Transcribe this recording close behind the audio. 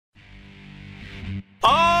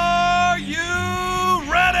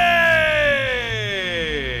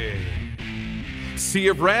sea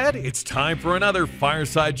of red, it's time for another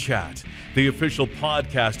Fireside Chat, the official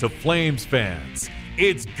podcast of Flames fans.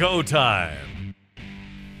 It's go time.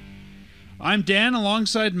 I'm Dan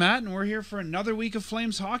alongside Matt, and we're here for another week of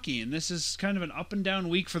Flames hockey. And this is kind of an up and down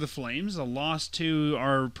week for the Flames. A loss to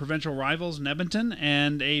our provincial rivals in Edmonton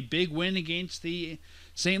and a big win against the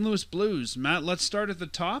St. Louis Blues. Matt, let's start at the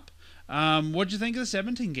top. What did you think of this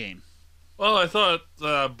Edmonton game? Well, I thought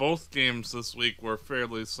both games this week were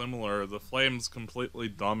fairly similar. The Flames completely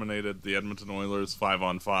dominated the Edmonton Oilers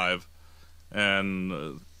 5-on-5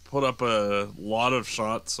 and put up a lot of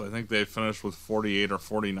shots. I think they finished with 48 or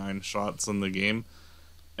 49 shots in the game.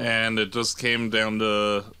 And it just came down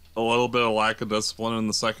to a little bit of lack of discipline in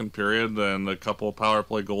the second period and a couple of power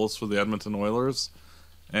play goals for the Edmonton Oilers.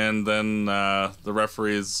 And then the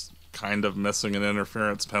referees kind of missing an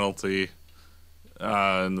interference penalty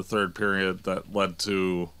in the third period that led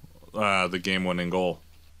to the game-winning goal.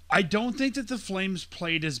 I don't think that the Flames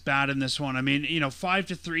played as bad in this one. I mean,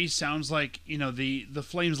 5-3 sounds like, the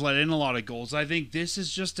Flames let in a lot of goals. I think this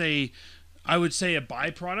is just I would say a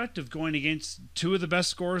byproduct of going against two of the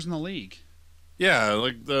best scorers in the league. Yeah,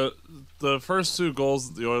 like the first two goals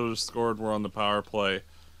that the Oilers scored were on the power play.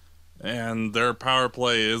 And their power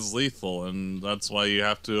play is lethal, and that's why you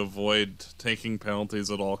have to avoid taking penalties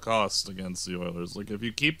at all costs against the Oilers. Like, if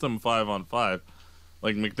you keep them 5-on-5,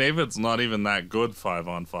 like, McDavid's not even that good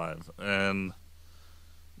 5-on-5. And,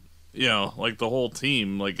 like, the whole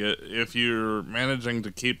team, like, if you're managing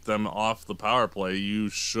to keep them off the power play, you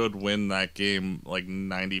should win that game, like,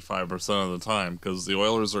 95% of the time, because the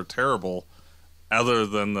Oilers are terrible, other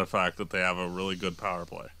than the fact that they have a really good power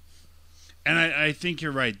play. And I think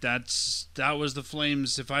you're right. That was the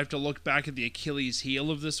Flames. If I have to look back at the Achilles heel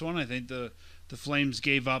of this one, I think the Flames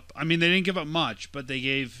gave up. I mean, they didn't give up much, but they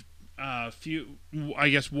gave a few, I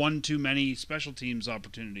guess, one too many special teams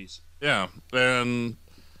opportunities. Yeah, and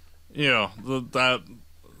the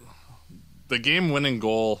game-winning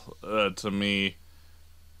goal to me,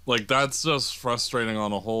 like, that's just frustrating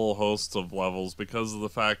on a whole host of levels because of the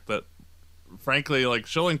fact that, frankly, like,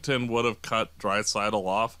 Shillington would have cut Draisaitl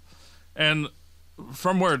off. And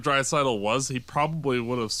from where Draisaitl was, he probably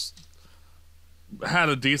would have had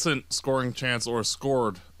a decent scoring chance or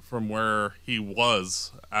scored from where he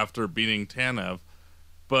was after beating Tanev.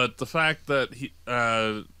 But the fact that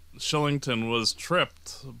Shillington was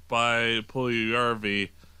tripped by Puljujarvi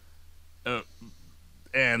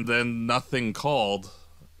and then nothing called,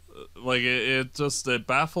 like, it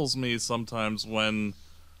baffles me sometimes when,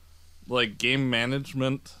 like, game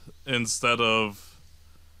management, instead of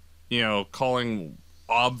calling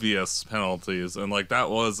obvious penalties, and, like, that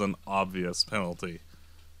was an obvious penalty.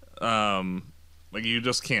 Like, you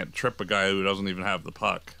just can't trip a guy who doesn't even have the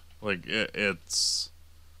puck. Like, it's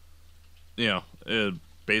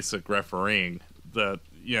basic refereeing that,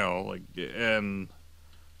 and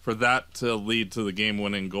for that to lead to the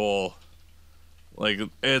game-winning goal, like,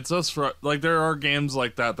 it's just, like, there are games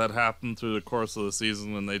like that happen through the course of the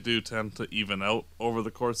season, and they do tend to even out over the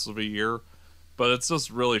course of a year. But it's just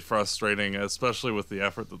really frustrating, especially with the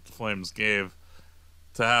effort that the Flames gave,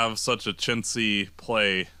 to have such a chintzy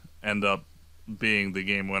play end up being the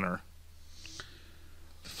game winner.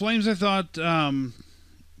 The Flames, I thought,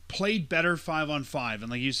 played better 5-on-5, and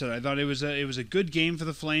like you said, I thought it was a good game for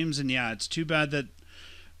the Flames. And yeah, it's too bad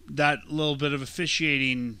that little bit of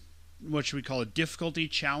officiating, what should we call it, difficulty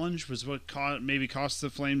challenge, was what maybe cost the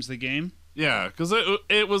Flames the game. Yeah, because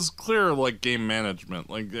it was clear, like, game management.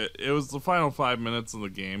 Like, it was the final 5 minutes of the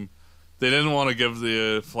game. They didn't want to give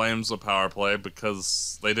the Flames a power play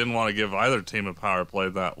because they didn't want to give either team a power play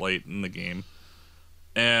that late in the game.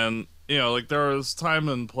 And, like, there was time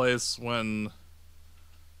and place when,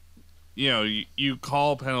 you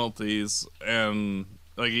call penalties and,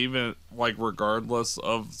 like, even, like, regardless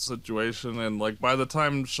of the situation. And, like, by the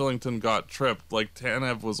time Shillington got tripped, like,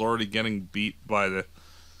 Tanev was already getting beat by the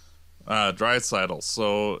Draisaitl.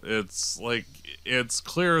 So it's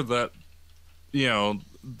clear that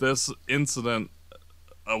this incident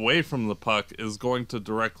away from the puck is going to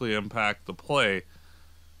directly impact the play.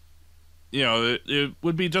 It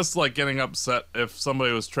would be just like getting upset if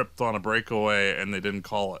somebody was tripped on a breakaway and they didn't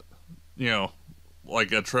call it,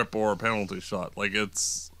 like a trip or a penalty shot. Like,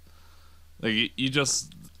 it's like you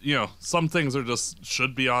just some things are just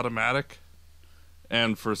should be automatic.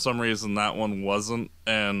 And for some reason, that one wasn't,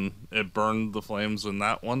 and it burned the Flames in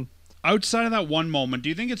that one. Outside of that one moment, do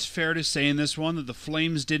you think it's fair to say in this one that the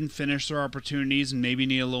Flames didn't finish their opportunities and maybe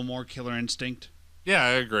need a little more killer instinct? Yeah,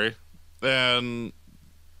 I agree. And,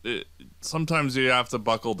 sometimes you have to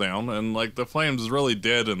buckle down, and like the Flames really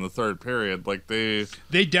did in the third period. Like they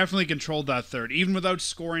definitely controlled that third, even without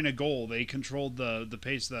scoring a goal. They controlled the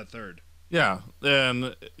pace of that third. Yeah,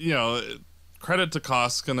 and credit to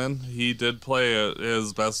Koskinen. He did play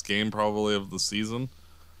his best game probably of the season.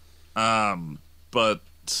 But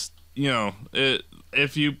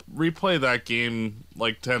if you replay that game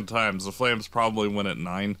like 10 times, the Flames probably win at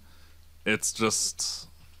 9. It's just,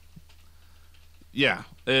 yeah,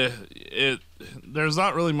 there's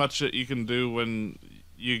not really much that you can do when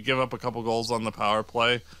you give up a couple goals on the power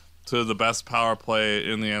play to the best power play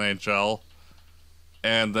in the NHL,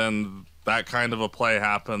 and then that kind of a play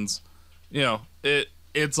happens.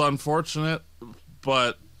 It's unfortunate,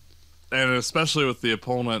 but, and especially with the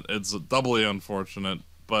opponent, it's doubly unfortunate.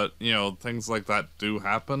 But, things like that do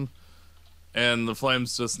happen. And the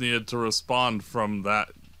Flames just needed to respond from that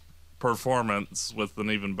performance with an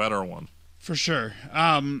even better one. For sure.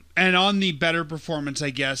 And on the better performance,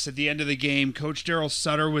 I guess, at the end of the game, Coach Darryl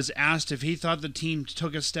Sutter was asked if he thought the team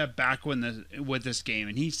took a step back with this game,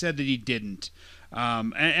 and he said that he didn't.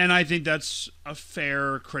 And I think that's a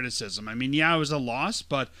fair criticism. I mean, yeah, it was a loss,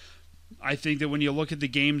 but I think that when you look at the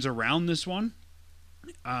games around this one,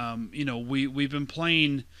 we've been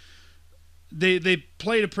playing. They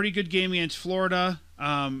played a pretty good game against Florida,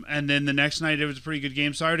 and then the next night it was a pretty good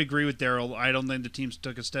game. So I would agree with Darryl. I don't think the teams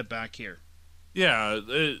took a step back here. Yeah,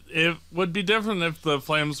 it would be different if the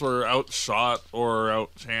Flames were outshot or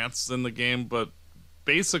outchanced in the game, but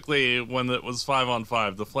basically when it was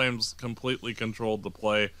 5-on-5, the Flames completely controlled the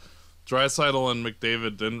play. Draisaitl and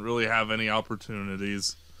McDavid didn't really have any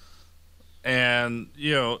opportunities. And,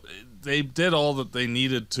 they did all that they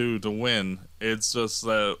needed to win. It's just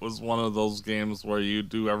that it was one of those games where you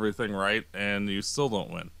do everything right and you still don't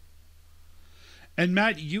win. And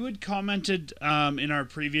Matt, you had commented in our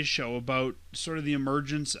previous show about sort of the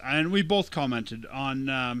emergence, and we both commented on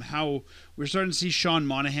how we're starting to see Sean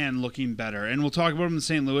Monahan looking better. And we'll talk about him in the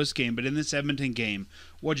St. Louis game, but in this Edmonton game,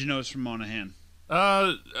 what'd you notice from Monahan?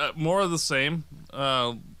 More of the same.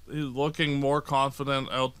 He's looking more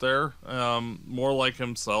confident out there, more like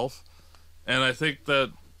himself. And I think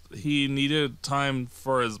that he needed time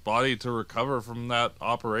for his body to recover from that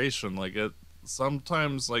operation.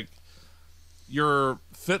 Sometimes you're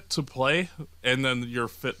fit to play and then you're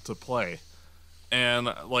fit to play. And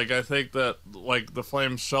I think that the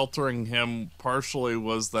Flames sheltering him partially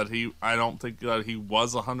was that I don't think that he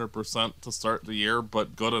was 100% to start the year,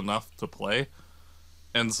 but good enough to play.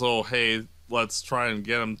 And so, hey, let's try and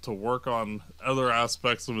get him to work on other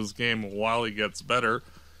aspects of his game while he gets better.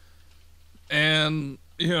 And,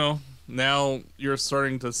 now you're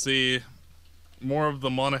starting to see more of the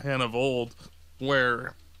Monahan of old,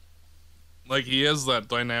 where he is that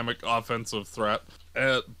dynamic offensive threat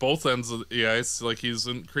at both ends of the ice. He's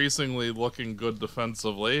increasingly looking good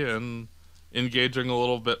defensively and engaging a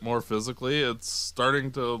little bit more physically. It's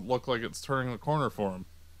starting to look like it's turning the corner for him.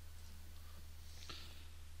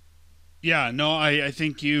 Yeah, no, I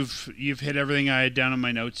think you've hit everything I had down in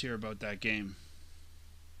my notes here about that game.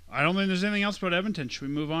 I don't think there's anything else about Edmonton. Should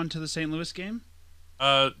we move on to the St. Louis game?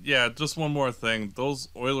 Yeah, just one more thing. Those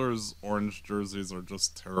Oilers orange jerseys are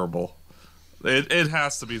just terrible. It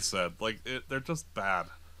has to be said. They're just bad.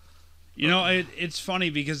 It's funny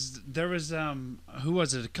because there was who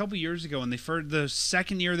was it, a couple years ago, and the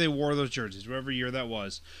second year they wore those jerseys, whatever year that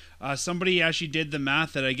was, somebody actually did the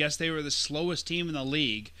math that I guess they were the slowest team in the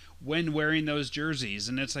league when wearing those jerseys,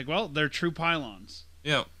 and it's they're true pylons.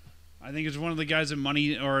 Yeah. I think it's one of the guys at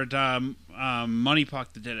Money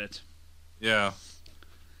Puck that did it. Yeah.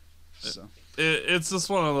 So it's just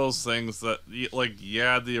one of those things that,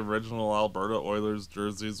 the original Alberta Oilers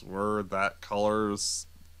jerseys were that color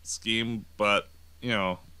scheme, but,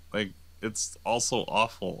 it's also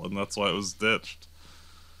awful, and that's why it was ditched.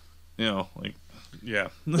 Yeah.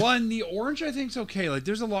 Well, and the orange I think is okay.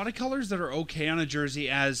 There's a lot of colors that are okay on a jersey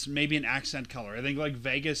as maybe an accent color. I think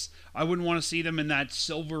Vegas, I wouldn't want to see them in that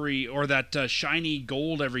silvery or that shiny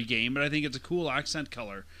gold every game, but I think it's a cool accent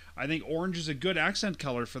color. I think orange is a good accent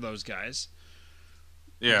color for those guys.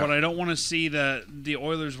 Yeah. But I don't want to see the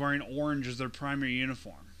Oilers wearing orange as their primary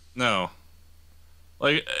uniform. No.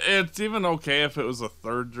 It's even okay if it was a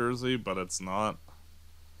third jersey, but it's not.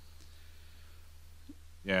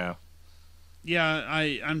 Yeah. Yeah,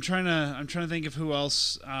 I'm trying to think of who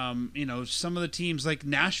else. Some of the teams like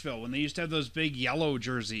Nashville, when they used to have those big yellow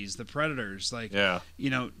jerseys, the Predators.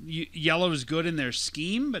 Yellow is good in their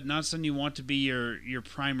scheme, but not something you want to be your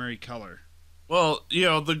primary color. Well,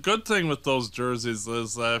 the good thing with those jerseys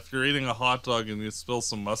is that if you're eating a hot dog and you spill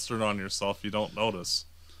some mustard on yourself, you don't notice.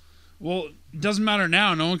 Well, it doesn't matter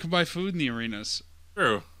now. No one can buy food in the arenas.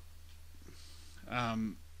 True.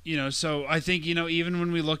 So I think, even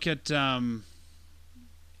when we look at, so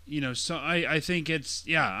I think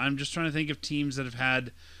I'm just trying to think of teams that have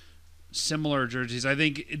had similar jerseys. I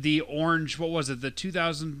think the orange, what was it, the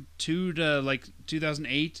 2002 to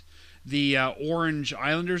 2008, the orange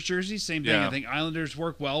Islanders jersey, same thing. Yeah. I think Islanders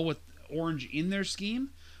work well with orange in their scheme,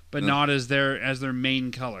 but not as their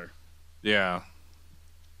main color. Yeah.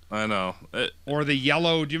 I know. Or the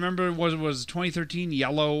yellow. Do you remember was 2013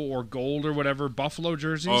 yellow or gold or whatever Buffalo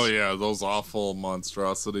jerseys? Oh yeah, those awful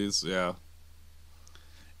monstrosities. Yeah.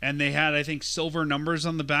 And they had, I think, silver numbers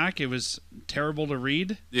on the back. It was terrible to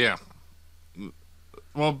read. Yeah.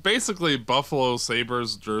 Well, basically, Buffalo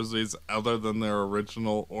Sabres jerseys, other than their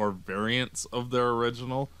original or variants of their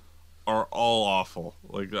original, are all awful.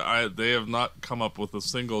 Like they have not come up with a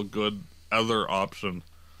single good other option.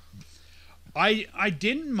 I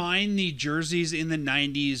didn't mind the jerseys in the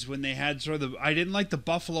 90s when they had sort of I didn't like the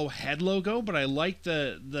Buffalo head logo, but I liked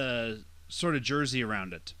the sort of jersey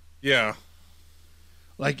around it. Yeah.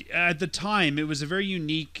 Like at the time, it was a very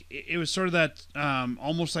unique. It was sort of that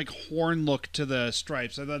almost like horn look to the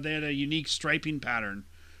stripes. I thought they had a unique striping pattern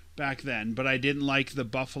back then, but I didn't like the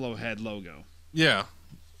Buffalo head logo. Yeah.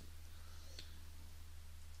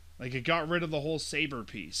 Like it got rid of the whole saber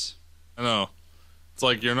piece. I know. It's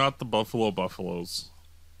like you're not the Buffalo Buffaloes,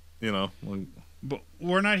 Like, but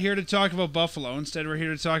we're not here to talk about Buffalo. Instead, we're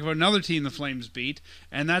here to talk about another team the Flames beat,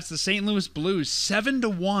 and that's the St. Louis Blues,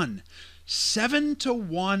 7-1.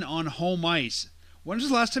 7-1 on home ice. When was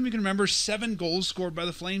the last time you can remember 7 goals scored by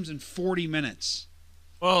the Flames in 40 minutes?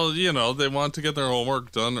 well, they want to get their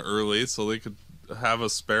homework done early so they could have a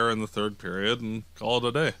spare in the third period and call it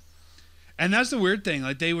a day. And that's the weird thing.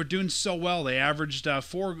 Like, they were doing so well. They averaged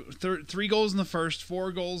 3 goals in the first,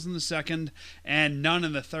 4 goals in the second, and none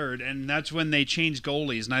in the third. And that's when they changed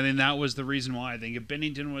goalies. And I think that was the reason why. I think if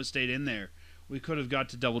Binnington would have stayed in there, we could have got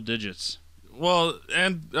to double digits. Well,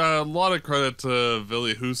 and a lot of credit to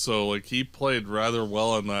Ville Husso. Like, he played rather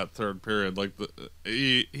well in that third period. Like,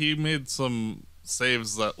 he made some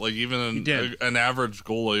saves that, like, even an average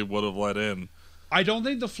goalie would have let in. I don't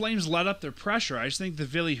think the Flames let up their pressure. I just think the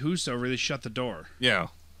Ville Husso really shut the door. Yeah.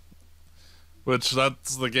 Which,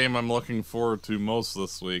 that's the game I'm looking forward to most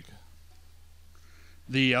this week.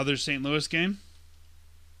 The other St. Louis game?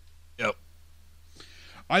 Yep.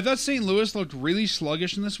 I thought St. Louis looked really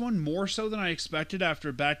sluggish in this one, more so than I expected after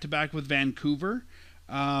a back-to-back with Vancouver.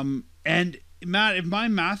 And, Matt, if my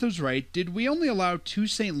math is right, did we only allow 2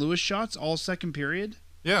 St. Louis shots all second period?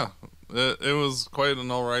 Yeah. It was quite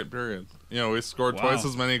an alright period. We scored twice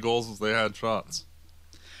as many goals as they had shots.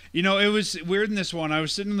 It was weird in this one. I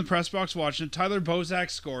was sitting in the press box watching it. Tyler Bozak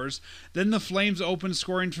scores. Then the Flames open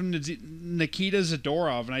scoring from Nikita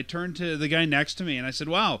Zadorov. And I turned to the guy next to me and I said,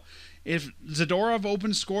 wow, if Zadorov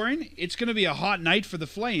opens scoring, it's going to be a hot night for the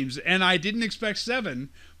Flames. And I didn't expect 7,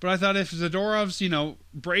 but I thought if Zadorov's,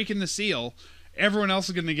 breaking the seal, everyone else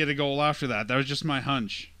is going to get a goal after that. That was just my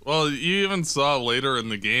hunch. Well, you even saw later in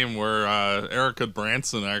the game where Erica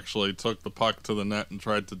Branson actually took the puck to the net and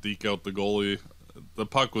tried to deke out the goalie. The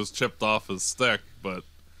puck was chipped off his stick, but,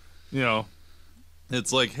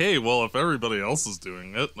 it's like, hey, well, if everybody else is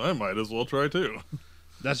doing it, I might as well try too.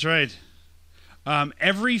 That's right.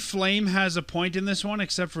 Every Flame has a point in this one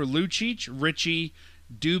except for Lucic, Ritchie,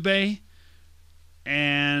 Dubé,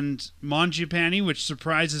 and Mangiapane, which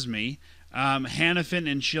surprises me, Hannafin,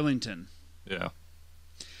 and Shillington. Yeah.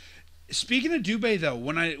 Speaking of Dubé, though,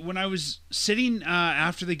 when I was sitting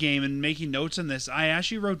after the game and making notes on this, I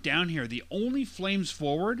actually wrote down here the only Flames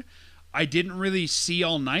forward I didn't really see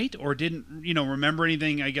all night or didn't remember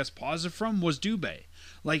anything, I guess, positive from was Dubé.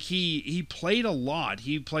 Like, he played a lot.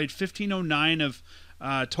 He played 15:09 of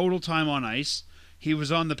total time on ice. He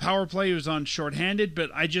was on the power play. He was on shorthanded,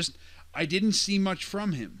 but I didn't see much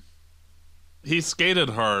from him. He skated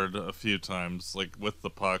hard a few times, like with the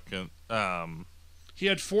puck, and he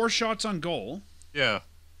had 4 shots on goal. Yeah.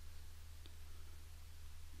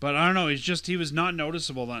 But I don't know. He was not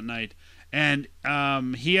noticeable that night, and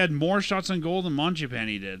he had more shots on goal than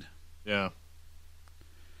Mangiapane did. Yeah.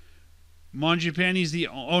 Mangiapane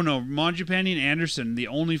and Anderson, the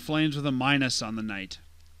only Flames with a minus on the night.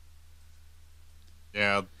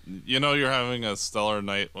 Yeah, you're having a stellar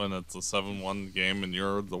night when it's a 7-1 game and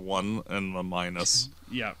you're the 1 and the minus.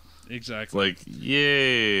 Yeah, exactly. It's like,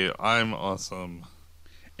 yay, I'm awesome.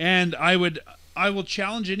 And I will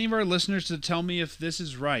challenge any of our listeners to tell me if this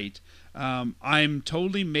is right. I'm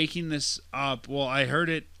totally making this up. Well, I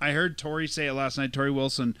heard Tori say it last night, Tori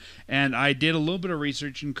Wilson, and I did a little bit of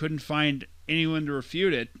research and couldn't find anyone to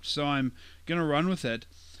refute it, so I'm going to run with it.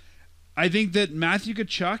 I think that Matthew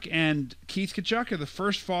Tkachuk and Keith Tkachuk are the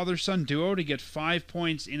first father-son duo to get 5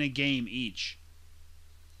 points in a game each.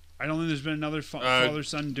 I don't think there's been another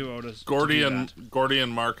father-son duo to do that. Gordy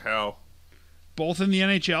and Mark Howe. Both in the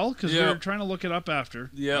NHL? Because we were trying to look it up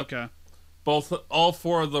after. Yeah. Okay. All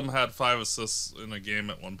 4 of them had 5 assists in a game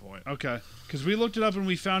at one point. Okay. Because we looked it up and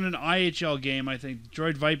we found an IHL game, I think.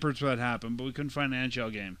 Detroit Vipers where that happened, but we couldn't find an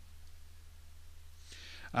NHL game.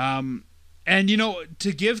 And,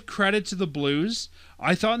 to give credit to the Blues,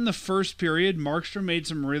 I thought in the first period, Markstrom made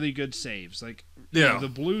some really good saves.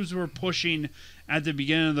 The Blues were pushing at the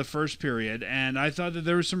beginning of the first period, and I thought that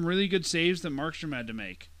there were some really good saves that Markstrom had to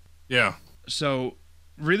make. Yeah. So,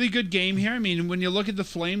 really good game here. I mean, when you look at the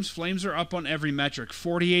Flames are up on every metric.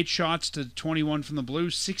 48 shots to 21 from the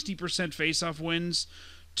Blues, 60% face-off wins,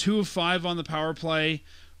 2 of 5 on the power play,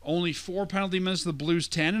 only 4 penalty minutes, the Blues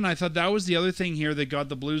 10, and I thought that was the other thing here that got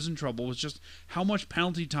the Blues in trouble, was just how much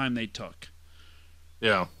penalty time they took.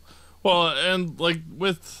 Yeah. Well, and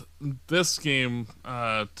with this game,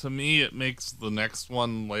 to me it makes the next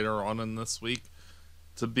one later on in this week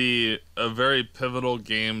to be a very pivotal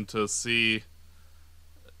game to see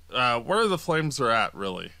where the Flames are at,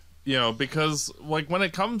 really. Because when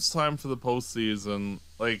it comes time for the postseason,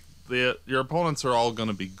 your opponents are all going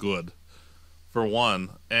to be good, for one,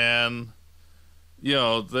 and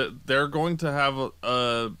they're going to have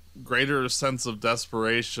a greater sense of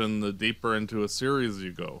desperation the deeper into a series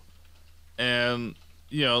you go. And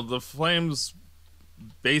the Flames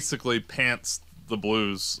basically pants the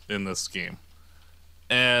Blues in this game,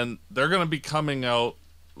 and they're going to be coming out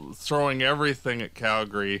throwing everything at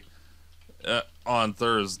Calgary on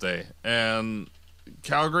Thursday, and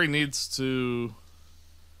Calgary needs to,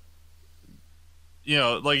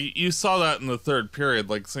 you saw that in the third period.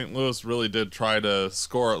 St. Louis really did try to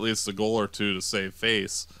score at least a goal or two to save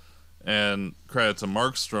face, and credit to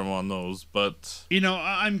Markstrom on those. But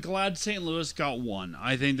I'm glad St. Louis got one.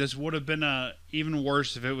 I think this would have been even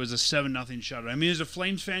worse if it was a 7-0 shutout. I mean, as a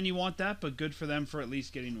Flames fan, you want that, but good for them for at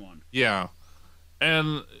least getting one. Yeah,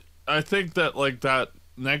 and I think that that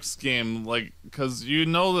next game, because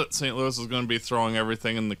that St. Louis is going to be throwing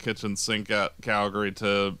everything in the kitchen sink at Calgary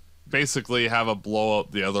to basically have a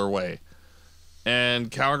blowout the other way, and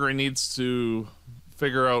Calgary needs to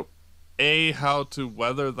figure out A, how to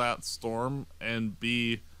weather that storm, and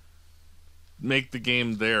B, make the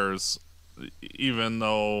game theirs, even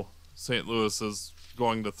though St. Louis is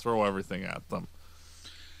going to throw everything at them.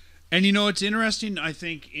 And it's interesting, I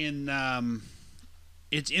think,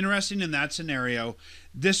 it's interesting in that scenario.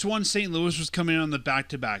 This one, St. Louis was coming in on the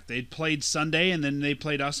back-to-back. They'd played Sunday, and then they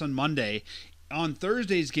played us on Monday. On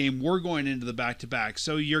Thursday's game, we're going into the back-to-back.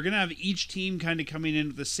 So you're going to have each team kind of coming in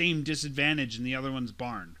with the same disadvantage in the other one's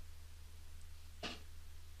barn.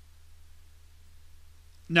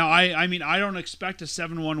 Now, I mean, I don't expect a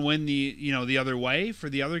 7-1 win the other way for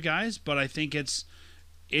the other guys, but I think it's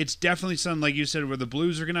definitely something, like you said, where the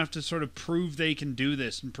Blues are going to have to sort of prove they can do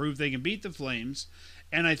this and prove they can beat the Flames.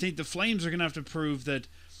 And I think the Flames are going to have to prove that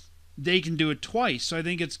they can do it twice. So I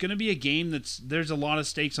think it's going to be a game there's a lot of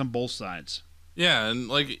stakes on both sides. Yeah, and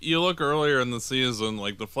you look earlier in the season,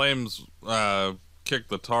 the Flames kicked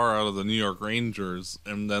the tar out of the New York Rangers,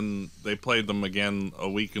 and then they played them again a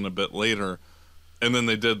week and a bit later, and then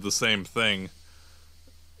they did the same thing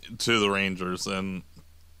to the Rangers. And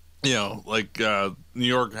New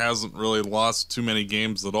York hasn't really lost too many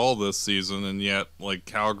games at all this season, and yet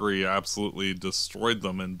Calgary absolutely destroyed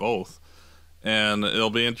them in both. And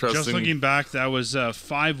it'll be interesting. Just looking back, that was a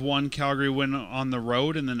 5-1 Calgary win on the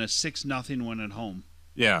road, and then a 6-0 win at home.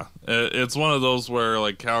 Yeah, it's one of those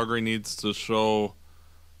where Calgary needs to show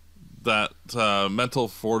that mental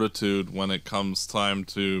fortitude when it comes time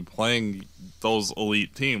to playing those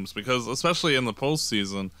elite teams, because especially in the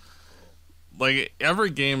postseason,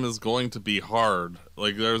 every game is going to be hard.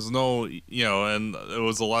 There's no, and it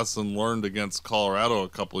was a lesson learned against Colorado a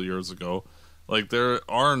couple of years ago. There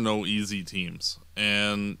are no easy teams,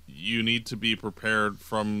 and you need to be prepared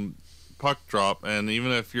from puck drop, and even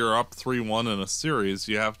if you're up 3-1 in a series,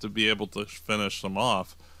 you have to be able to finish them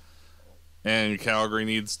off. And Calgary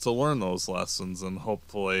needs to learn those lessons, and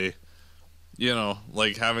hopefully,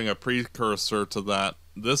 having a precursor to that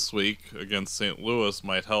this week against St. Louis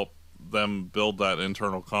might help them build that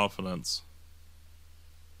internal confidence.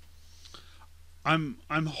 I'm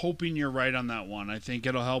hoping you're right on that one. I think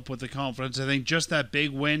it'll help with the confidence. I think just that big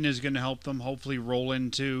win is going to help them hopefully roll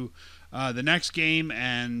into the next game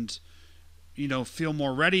and feel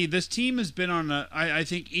more ready. This team has been on I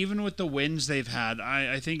think even with the wins they've had,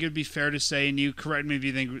 I think it'd be fair to say, and you correct me if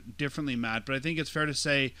you think differently, Matt, but I think it's fair to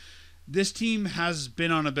say this team has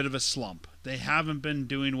been on a bit of a slump. They haven't been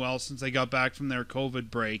doing well since they got back from their COVID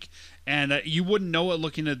break, and you wouldn't know it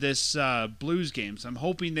looking at this Blues game. So I'm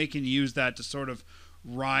hoping they can use that to sort of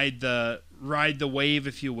ride the wave,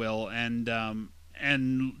 if you will, and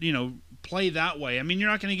play that way. I mean, you're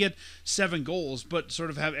not going to get 7 goals, but sort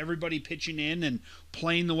of have everybody pitching in and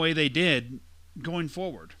playing the way they did going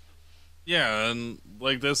forward. Yeah, and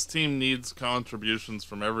like this team needs contributions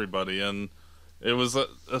from everybody, and it was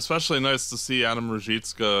especially nice to see Adam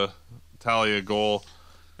Ruzicka tally a goal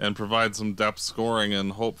and provide some depth scoring,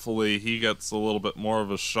 and hopefully he gets a little bit more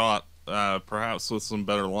of a shot, perhaps with some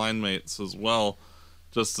better line mates as well,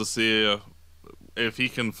 just to see if he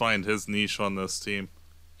can find his niche on this team.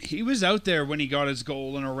 He was out there when he got his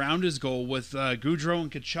goal and around his goal with Gaudreau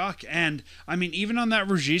and Tkachuk. And, I mean, even on that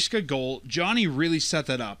Ruzicka goal, Johnny really set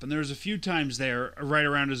that up. And there was a few times there right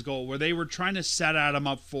around his goal where they were trying to set Adam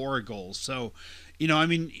up for a goal. So, I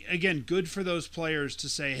mean, again, good for those players to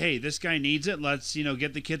say, hey, this guy needs it. Let's,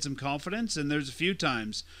 get the kid some confidence. And there's a few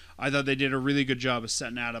times I thought they did a really good job of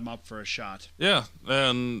setting Adam up for a shot. Yeah,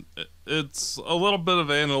 and it's a little bit of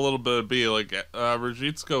A and a little bit of B. Like,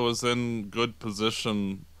 Ruzicka was in good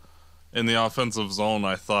position in the offensive zone,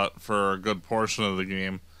 I thought, for a good portion of the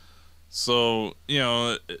game. So,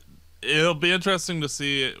 it'll be interesting to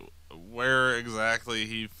see where exactly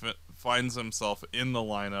he finds himself in the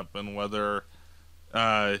lineup and whether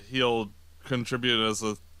he'll contribute as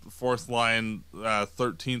a fourth line,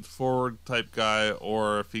 13th forward type guy,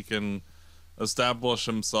 or if he can establish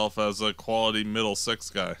himself as a quality middle six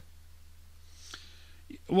guy.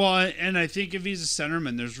 Well, and I think if he's a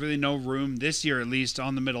centerman, there's really no room this year, at least,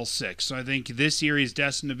 on the middle six. So I think this year he's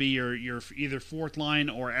destined to be your either fourth line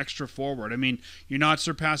or extra forward. I mean, you're not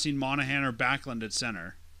surpassing Monahan or Backlund at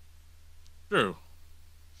center. True.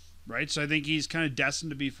 Right? So I think he's kind of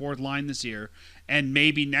destined to be fourth line this year. And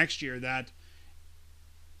maybe next year that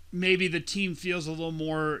maybe the team feels a little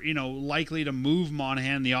more, likely to move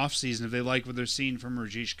Monahan in the offseason if they like what they're seeing from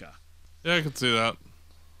Ruzicka. Yeah, I can see that.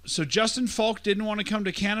 So Justin Falk didn't want to come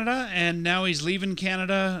to Canada, and now he's leaving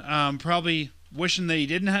Canada, probably wishing that he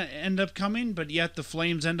didn't end up coming, but yet the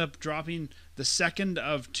Flames end up dropping the second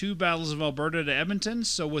of 2 battles of Alberta to Edmonton.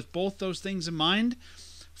 So with both those things in mind,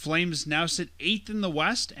 Flames now sit 8th in the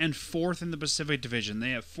West and 4th in the Pacific Division. They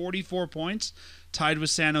have 44 points, tied with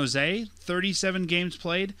San Jose, 37 games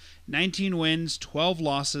played, 19 wins, 12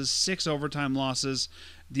 losses, 6 overtime losses.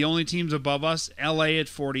 The only teams above us, LA at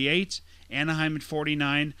 48, Anaheim at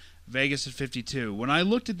 49, Vegas at 52. When I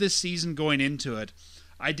looked at this season going into it,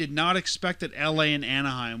 I did not expect that LA and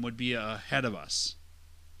Anaheim would be ahead of us.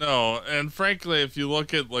 No, and frankly, if you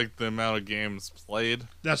look at the amount of games played,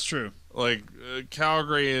 that's true.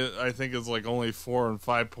 Calgary, I think, is only 4 and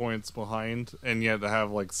 5 points behind, and yet to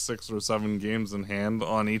have 6 or 7 games in hand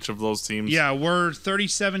on each of those teams. Yeah, we're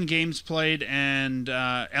 37 games played, and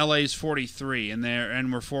LA's 43,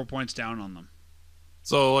 and we're 4 points down on them.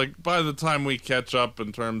 So, by the time we catch up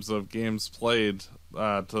in terms of games played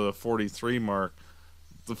to the 43 mark,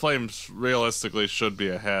 the Flames realistically should be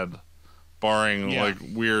ahead, barring,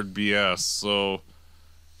 weird BS. So,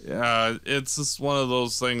 yeah, it's just one of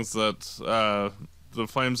those things that the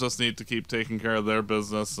Flames just need to keep taking care of their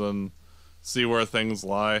business and see where things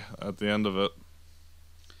lie at the end of it.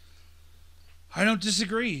 I don't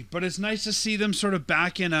disagree, but it's nice to see them sort of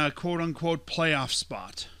back in a quote-unquote playoff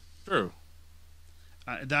spot. True.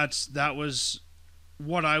 That was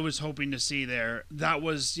what I was hoping to see there. That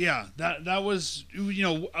was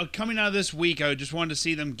coming out of this week, I just wanted to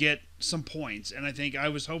see them get some points, and I think I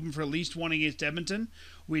was hoping for at least one against Edmonton.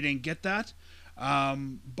 We didn't get that,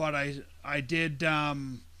 but I did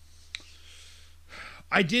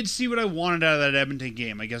see what I wanted out of that Edmonton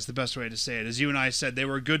game. I guess the best way to say it is, you and I said they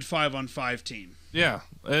were a good 5-on-5 team. Yeah,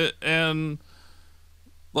 and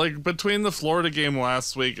between the Florida game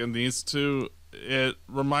last week and these two, it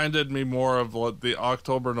reminded me more of the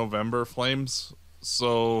October-November Flames.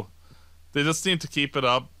 So they just need to keep it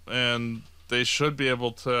up, and they should be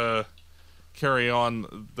able to carry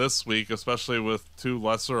on this week, especially with 2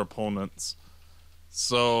 lesser opponents.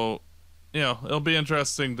 So, it'll be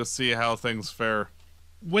interesting to see how things fare.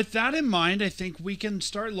 With that in mind, I think we can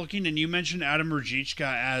start looking, and you mentioned Adam Ruzicka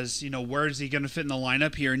as, where is he going to fit in the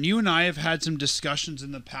lineup here? And you and I have had some discussions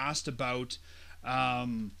in the past about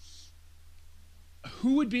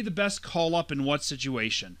who would be the best call up in what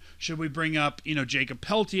situation? Should we bring up, Jacob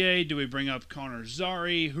Peltier? Do we bring up Connor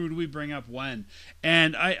Zary? Who do we bring up when?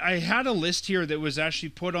 And I had a list here that was actually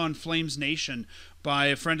put on Flames Nation by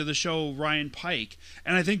a friend of the show, Ryan Pike.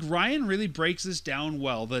 And I think Ryan really breaks this down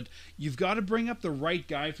well, that you've got to bring up the right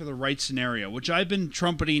guy for the right scenario, which I've been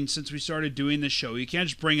trumpeting since we started doing this show. You can't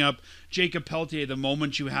just bring up Jacob Peltier the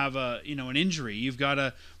moment you have an injury. You've got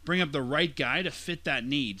to bring up the right guy to fit that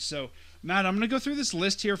need. So, Matt, I'm going to go through this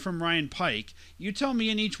list here from Ryan Pike. You tell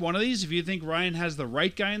me in each one of these if you think Ryan has the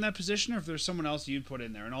right guy in that position or if there's someone else you'd put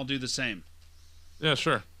in there, and I'll do the same. Yeah,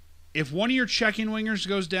 sure. If one of your checking wingers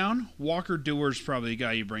goes down, Walker Duehr's probably the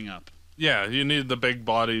guy you bring up. Yeah, you need the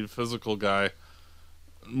big-bodied, physical guy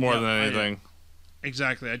more than anything.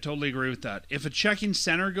 Exactly. I totally agree with that. If a checking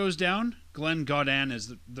center goes down, Glenn Gaudin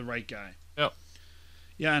is the right guy. Yep.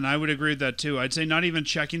 Yeah, and I would agree with that too. I'd say not even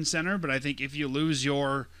checking center, but I think if you lose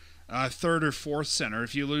your third or fourth center,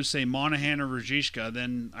 if you lose, say, Monahan or Ruzicka,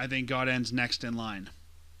 then I think Gaudin's next in line.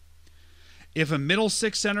 If a middle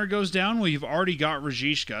six center goes down, well, you've already got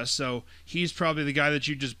Ruzicka, so he's probably the guy that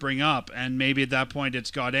you just bring up, and maybe at that point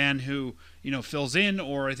it's Gaudin who, fills in,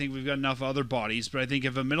 or I think we've got enough other bodies, but I think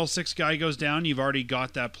if a middle six guy goes down, you've already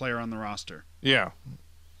got that player on the roster. Yeah.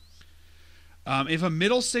 If a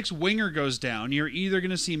middle six winger goes down, you're either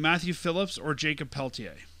going to see Matthew Phillips or Jacob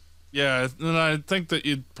Peltier. Yeah, and I think that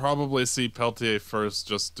you'd probably see Peltier first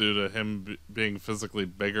just due to him being physically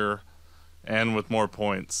bigger and with more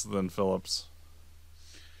points than Phillips.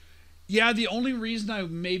 Yeah, the only reason I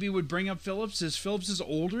maybe would bring up Phillips is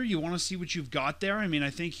older. You want to see what you've got there. I mean, I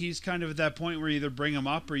think he's kind of at that point where you either bring him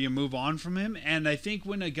up or you move on from him. And I think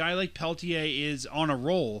when a guy like Peltier is on a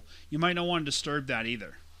roll, you might not want to disturb that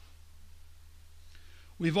either.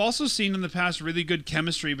 We've also seen in the past really good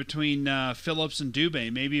chemistry between Phillips and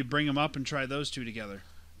Dubé. Maybe you bring them up and try those two together.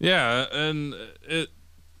 Yeah, and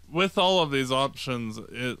with all of these options,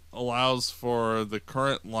 it allows for the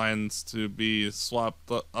current lines to be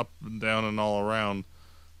swapped up and down and all around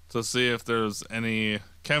to see if there's any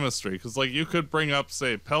chemistry. Because, you could bring up,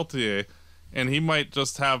 say, Peltier, and he might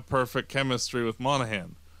just have perfect chemistry with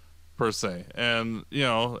Monahan, per se. And,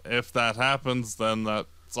 if that happens, then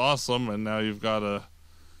that's awesome, and now you've got a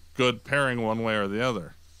good pairing one way or the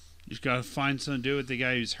other. You just got to find something to do with the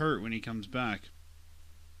guy who's hurt when he comes back.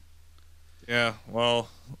 Yeah, well,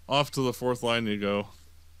 off to the fourth line you go.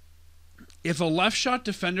 If a left shot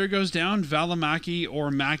defender goes down, Valimaki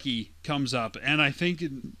or Mackey comes up. And I think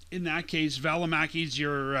in that case, Valimaki's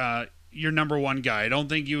your number one guy. I don't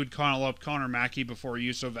think you would call up Connor Mackey before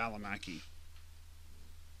Juuso Valimaki.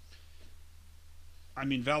 I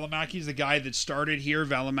mean, Valimaki's the guy that started here.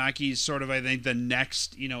 Valimaki's sort of, I think, the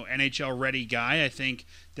next, NHL-ready guy. I think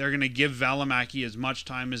they're going to give Valimaki as much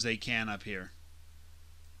time as they can up here.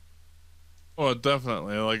 Oh,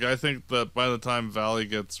 definitely. I think that by the time Valley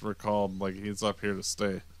gets recalled, he's up here to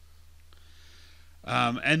stay.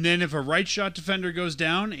 And then if a right shot defender goes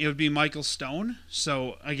down, it would be Michael Stone.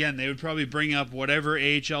 So, again, they would probably bring up whatever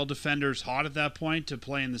AHL defender's hot at that point to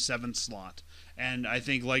play in the seventh slot. And I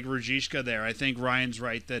think, like Ruzicka there, I think Ryan's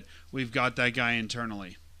right that we've got that guy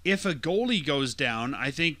internally. If a goalie goes down, I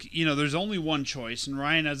think, there's only one choice, and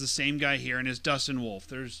Ryan has the same guy here, and it's Dustin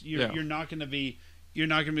Wolf. You're not going to be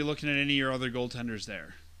looking at any of your other goaltenders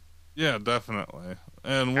there. Yeah, definitely.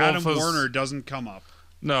 And Adam Warner doesn't come up.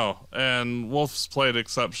 No, and Wolf's played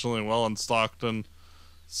exceptionally well in Stockton,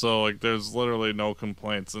 so there's literally no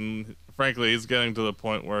complaints. And frankly, he's getting to the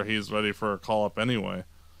point where he's ready for a call-up anyway.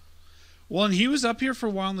 Well, and he was up here for a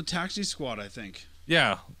while in the taxi squad, I think.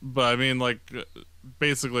 Yeah, but I mean,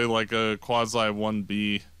 basically a quasi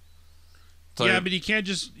 1B type. Yeah, but you can't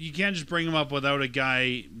just bring him up without a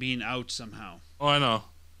guy being out somehow. Oh, I know.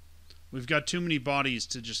 We've got too many bodies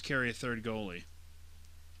to just carry a third goalie.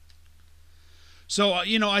 So,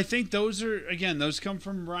 I think those come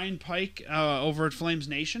from Ryan Pike over at Flames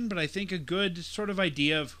Nation, but I think a good sort of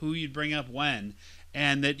idea of who you'd bring up when,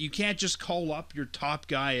 and that you can't just call up your top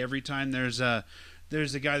guy every time there's a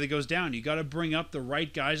guy that goes down. You got to bring up the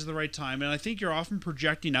right guys at the right time, and I think you're often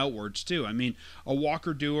projecting outwards too. I mean, a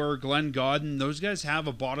Walker Duehr, Glenn Gaudin, those guys have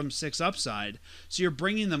a bottom six upside, so you're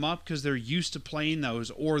bringing them up because they're used to playing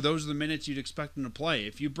those, or those are the minutes you'd expect them to play.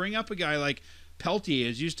 If you bring up a guy like Peltier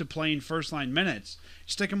is used to playing first line minutes,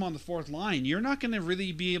 stick him on the fourth line, you're not going to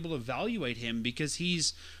really be able to evaluate him because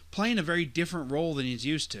he's playing a very different role than he's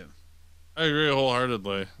used to. I agree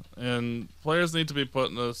wholeheartedly. And players need to be put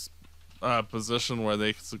in a position where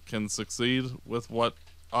they can succeed with what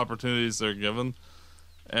opportunities they're given.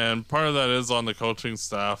 And part of that is on the coaching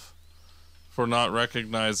staff for not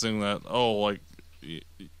recognizing that,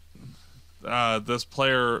 this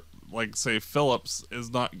player like say Phillips is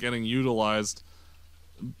not getting utilized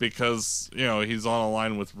because he's on a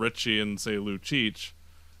line with Richie and say Lucic.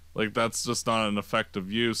 Like that's just not an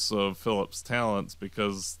effective use of Phillips' talents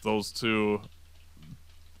because those two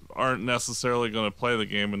aren't necessarily going to play the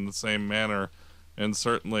game in the same manner, and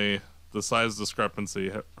certainly the size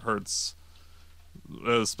discrepancy hurts,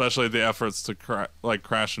 especially the efforts to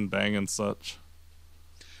crash and bang and such.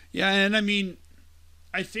 Yeah, and I mean,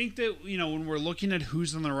 I think that when we're looking at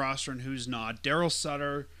who's on the roster and who's not, Daryl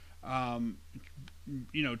Sutter,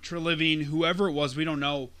 Treliving, whoever it was, we don't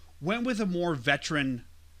know, went with a more veteran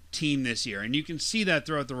team this year, and you can see that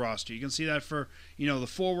throughout the roster. You can see that for the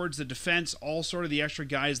forwards, the defense, all sort of the extra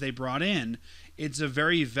guys they brought in. It's a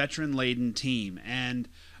very veteran laden team, and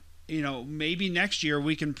maybe next year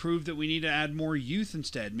we can prove that we need to add more youth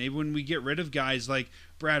instead. Maybe when we get rid of guys like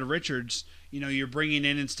Brad Richards, you're bringing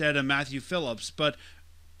in instead of Matthew Phillips.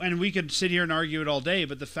 And we could sit here and argue it all day,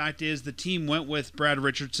 but the fact is the team went with Brad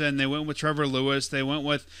Richardson, they went with Trevor Lewis, they went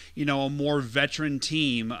with, a more veteran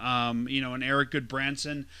team, an Eric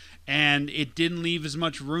Goodbranson, and it didn't leave as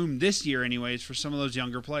much room this year anyways for some of those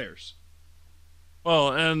younger players.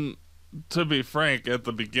 Well, and to be frank, at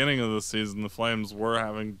the beginning of the season, the Flames were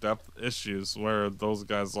having depth issues where those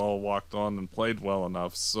guys all walked on and played well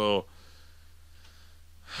enough, so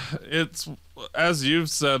it's, as you've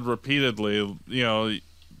said repeatedly,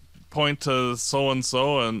 point to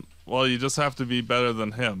so-and-so and, well, you just have to be better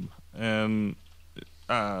than him. And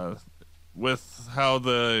with how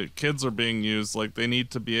the kids are being used, like, they need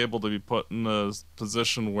to be able to be put in a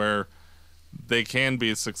position where they can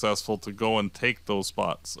be successful to go and take those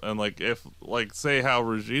spots. And, say how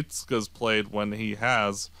Ruzicka's played when he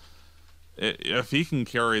has, if he can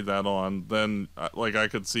carry that on, then, I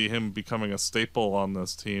could see him becoming a staple on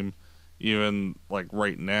this team, even,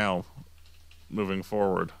 right now, moving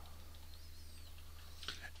forward.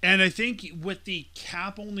 And I think with the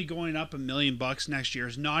cap only going up $1 million next year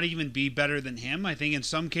is not even be better than him. I think in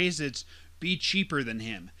some cases it's be cheaper than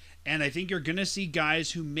him. And I think you're going to see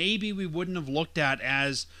guys who maybe we wouldn't have looked at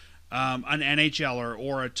as an NHLer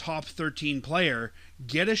or a top 13 player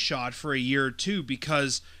get a shot for a year or two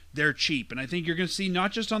because they're cheap. And I think you're going to see,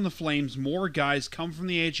 not just on the Flames, more guys come from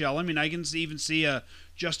the AHL. I mean, I can even see a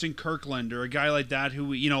Justin Kirkland or a guy like that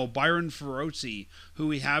who, Byron Ferozzi, who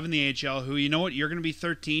we have in the AHL, who, you're going to be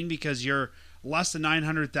 13 because you're less than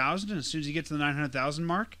 900,000. And as soon as you get to the 900,000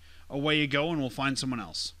 mark, away you go and we'll find someone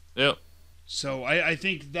else. Yep. So I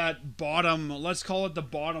think that bottom, let's call it the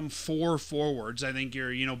bottom 4 forwards. I think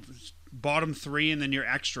you're, bottom 3 and then your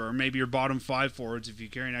extra, or maybe your bottom 5 forwards if you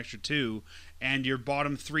carry an extra 2, and your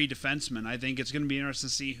bottom 3 defensemen. I think it's going to be interesting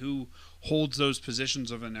to see who holds those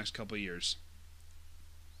positions over the next couple of years.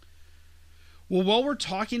 Well, while we're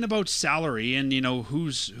talking about salary and,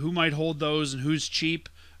 who might hold those and who's cheap,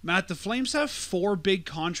 Matt, the Flames have 4 big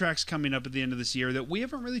contracts coming up at the end of this year that we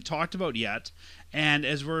haven't really talked about yet. And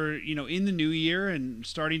as we're, in the new year and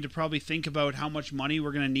starting to probably think about how much money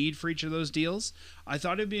we're going to need for each of those deals, I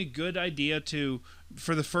thought it'd be a good idea to,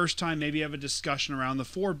 for the first time, maybe have a discussion around the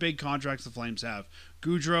 4 big contracts the Flames have.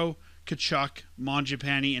 Gaudreau, Tkachuk,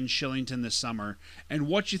 Mangiapane, and Shillington this summer, and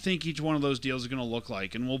what you think each one of those deals is going to look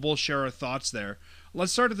like. And we'll both share our thoughts there.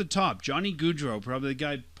 Let's start at the top. Johnny Gaudreau, probably the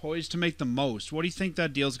guy poised to make the most. What do you think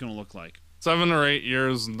that deal is going to look like? 7 or 8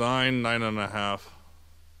 years, 9.5.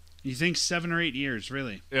 You think 7 or 8 years,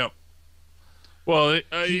 really? Yep. Well,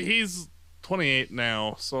 he's 28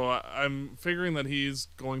 now, so I'm figuring that he's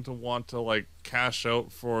going to want to, cash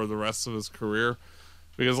out for the rest of his career.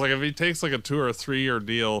 Because, if he takes, a 2 or 3 year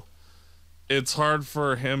deal, it's hard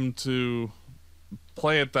for him to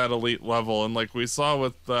play at that elite level. And we saw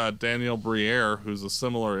with Daniel Briere, who's a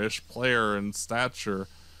similar-ish player in stature,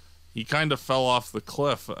 he kind of fell off the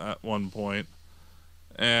cliff at one point.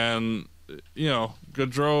 And,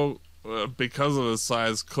 Gaudreau, because of his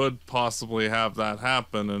size, could possibly have that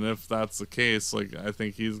happen. And if that's the case, I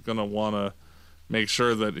think he's going to want to make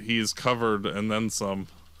sure that he's covered and then some.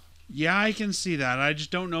 Yeah, I can see that. I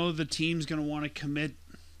just don't know the team's going to want to commit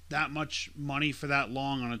that much money for that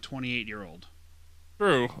long on a 28-year-old.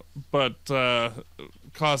 True, but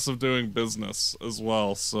cost of doing business as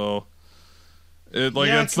well, so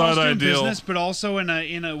it's not ideal. Business, but also in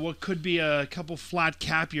a what could be a couple flat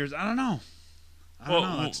cap years. I don't know.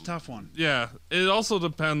 That's a tough one. Yeah, it also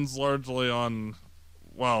depends largely on,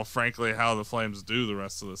 frankly, how the Flames do the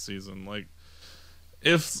rest of the season.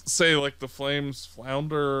 If, say, the Flames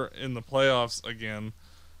flounder in the playoffs again,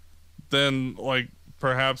 then,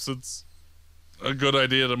 perhaps it's a good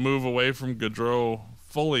idea to move away from Gaudreau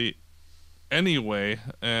fully anyway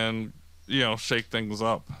and, shake things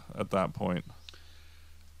up at that point.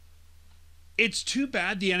 It's too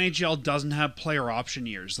bad the NHL doesn't have player option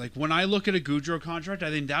years. Like, when I look at a Gaudreau contract,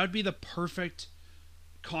 I think that would be the perfect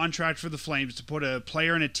contract for the Flames to put a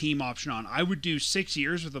player and a team option on. I would do 6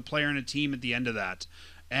 years with a player and a team at the end of that.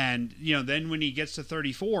 And, then when he gets to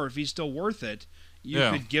 34, if he's still worth it, you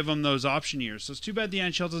could give him those option years. So it's too bad the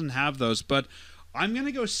NHL doesn't have those. But I'm going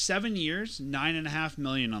to go 7 years, $9.5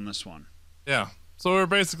 million on this one. Yeah. So we're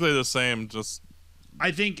basically the same. Just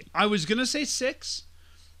I think I was going to say 6,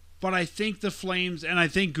 but I think the Flames, and I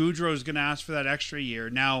think Gaudreau is going to ask for that extra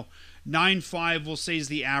year. Now, 9.5 we'll say is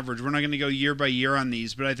the average. We're not going to go year by year on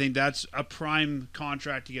these, but I think that's a prime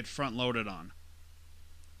contract to get front loaded on.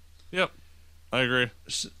 Yep, I agree.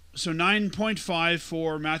 So 9.5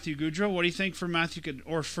 for Matthew Gaudreau. What do you think for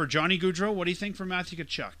for Johnny Gaudreau? What do you think for Matthew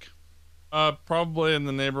Tkachuk? Probably in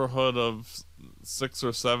the neighborhood of 6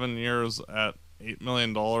 or 7 years at $8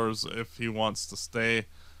 million if he wants to stay.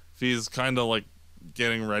 If he's kind of like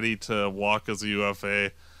getting ready to walk as a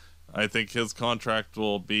UFA, I think his contract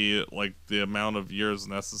will be like the amount of years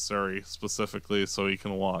necessary specifically so he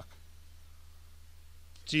can walk.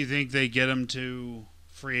 Do you think they get him to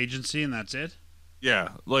free agency and that's it? Yeah,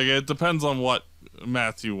 like it depends on what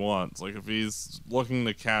Matthew wants. Like if he's looking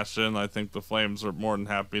to cash in, I think the Flames are more than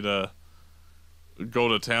happy to go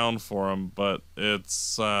to town for him, but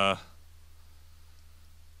it's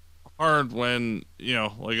hard when,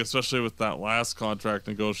 like especially with that last contract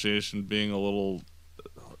negotiation being a little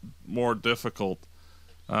more difficult.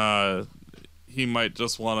 He might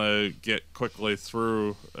just want to get quickly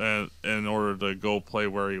through in order to go play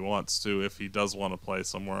where he wants to if he does want to play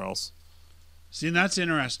somewhere else. See, and that's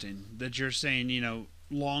interesting that you're saying,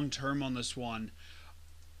 long term on this one.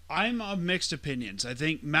 I'm of mixed opinions. I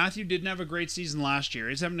think Matthew didn't have a great season last year.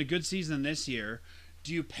 He's having a good season this year.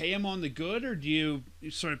 Do you pay him on the good or do you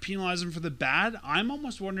sort of penalize him for the bad? I'm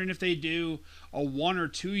almost wondering if they do a 1 or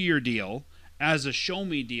 2 year deal as a show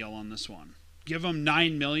me deal on this one. Give him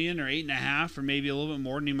 $9 million or $8.5 or maybe a little bit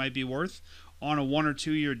more than he might be worth on a 1 or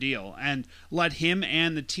 2 year deal and let him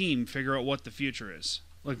and the team figure out what the future is.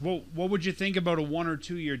 Like, what would you think about a 1 or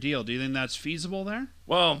 2 year deal? Do you think that's feasible there?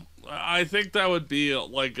 Well, I think that would be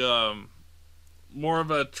like more of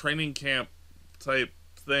a training camp type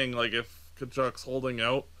thing. Like if Tkachuk's holding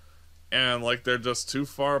out and like they're just too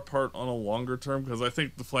far apart on a longer term, because I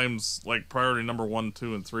think the Flames like priority number 1,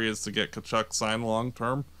 2, and 3 is to get Tkachuk signed long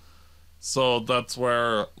term. So that's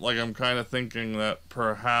where like I'm kind of thinking that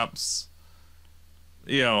perhaps,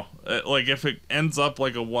 like if it ends up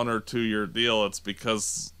like a 1 or 2 year deal, it's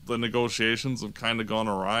because the negotiations have kind of gone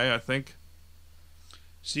awry, I think.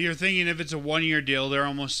 So you're thinking if it's a 1 year deal, they're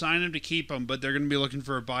almost signing him to keep him, but they're going to be looking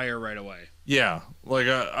for a buyer right away. Yeah, like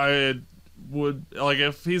I would, like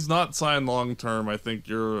if he's not signed long term, I think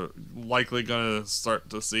you're likely going to start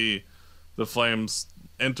to see the Flames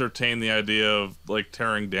entertain the idea of like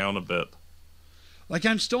tearing down a bit. Like,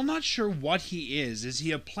 I'm still not sure what he is. Is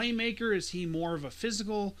he a playmaker? Is he more of a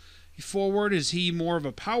physical forward? Is he more of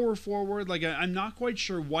a power forward? Like, I'm not quite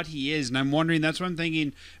sure what he is, and I'm wondering, that's what I'm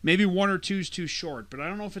thinking, maybe 1 or 2 is too short, but I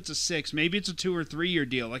don't know if it's a 6. Maybe it's a 2 or 3 year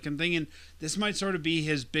deal. Like, I'm thinking this might sort of be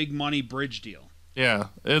his big money bridge deal. Yeah,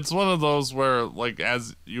 it's one of those where, like,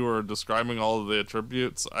 as you were describing all of the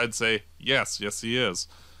attributes, I'd say, yes, he is.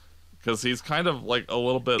 Because he's kind of like a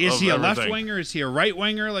little bit of everything. Is he a left winger? Is he a right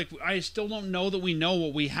winger? Like, I still don't know that we know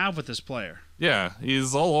what we have with this player. Yeah,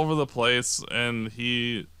 he's all over the place, and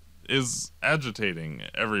he is agitating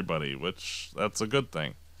everybody, which that's a good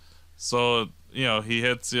thing. So, he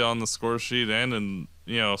hits you on the score sheet and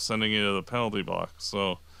sending you to the penalty box.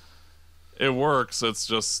 So, it works. It's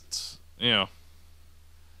just,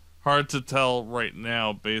 hard to tell right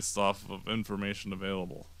now based off of information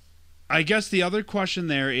available. I guess the other question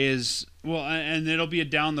there is, well, and it'll be a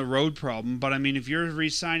down the road problem, but I mean, if you're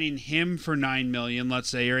re-signing him for $9 million, let's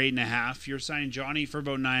say, or $8.5, you're signing Johnny for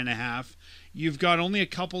about $9.5. You've got only a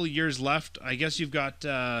couple of years left. I guess you've got,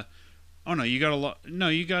 you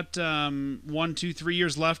got 1, 2, 3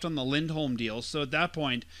 years left on the Lindholm deal. So at that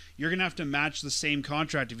point, you're gonna have to match the same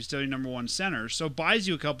contract if you still your number 1 center. So it buys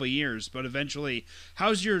you a couple of years, but eventually,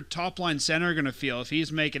 how's your top line center gonna feel if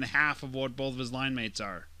he's making half of what both of his line mates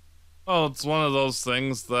are? Well, it's one of those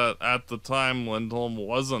things that at the time Lindholm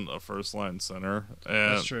wasn't a first-line center.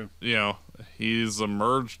 And, that's true. He's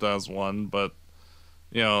emerged as one, but,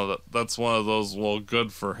 that's one of those, well,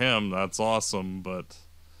 good for him. That's awesome. But,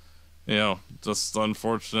 just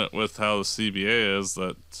unfortunate with how the CBA is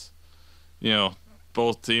that,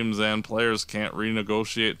 both teams and players can't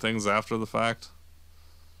renegotiate things after the fact.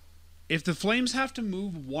 If the Flames have to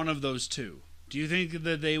move one of those two, do you think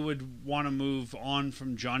that they would want to move on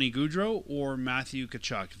from Johnny Gaudreau or Matthew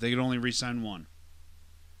Tkachuk if they could only re-sign one?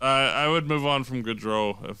 I would move on from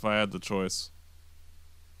Gaudreau if I had the choice.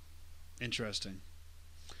 Interesting.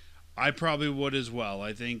 I probably would as well.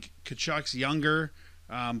 I think Tkachuk's younger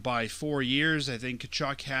by 4 years. I think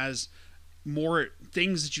Tkachuk has more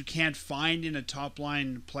things that you can't find in a top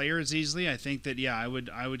line player as easily. I think that I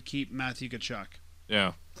would keep Matthew Tkachuk.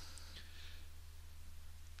 Yeah.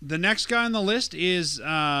 The next guy on the list is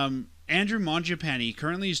Andrew Mangiapane.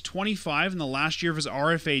 Currently he's 25 in the last year of his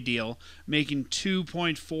RFA deal, making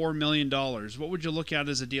 $2.4 million. What would you look at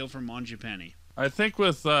as a deal for Mangiapane? I think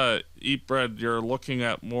with Eat Bread, you're looking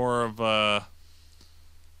at more of a...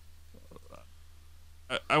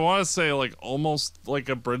 I want to say like almost like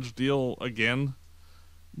a bridge deal again.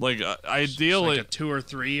 Like ideally... Like a 2 or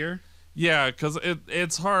 3 year? Yeah, because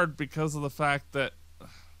it's hard because of the fact that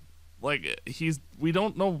like we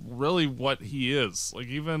don't know really what he is. Like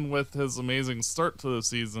even with his amazing start to the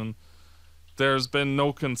season, there's been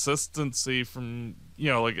no consistency from,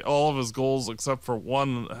 like all of his goals except for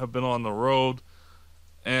one have been on the road,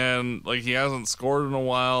 and like he hasn't scored in a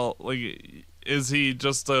while. Like, is he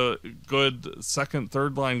just a good second,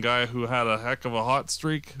 third line guy who had a heck of a hot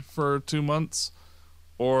streak for 2 months,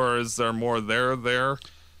 or is there more there?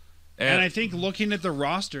 And I think looking at the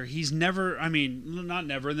roster, he's never, not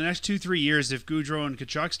never, in the next 2-3 years, if Gaudreau and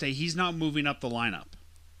Tkachuk stay, he's not moving up the lineup.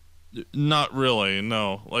 Not really,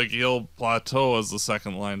 no. Like, he'll plateau as the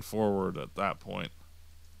second line forward at that point.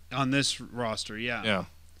 On this roster, yeah. Yeah.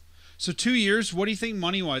 So 2 years, what do you think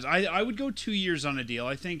money-wise? I would go 2 years on a deal.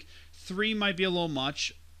 I think 3 might be a little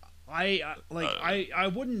much. I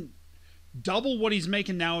wouldn't... Double what he's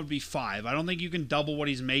making now would be 5. I don't think you can double what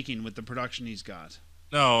he's making with the production he's got.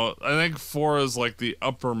 No, I think 4 is like the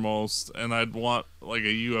uppermost, and I'd want like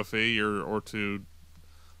a UFA year or two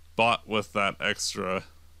bought with that extra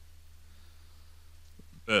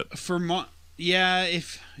bit.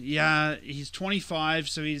 He's 25,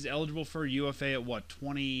 so he's eligible for UFA at what,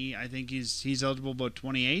 20? I think he's eligible about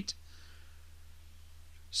 28.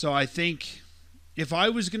 So I think if I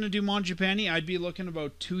was going to do Mangiapane, I'd be looking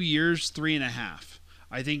about 2 years, 3.5.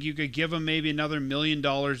 I think you could give him maybe another $1 million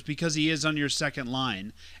because he is on your second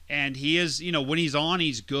line. And he is, when he's on,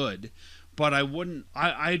 he's good. But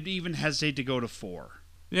I'd even hesitate to go to 4.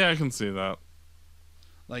 Yeah, I can see that.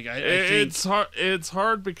 Like, I think... It's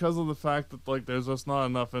hard because of the fact that, like, there's just not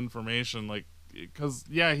enough information. Like, because,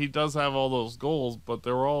 yeah, he does have all those goals, but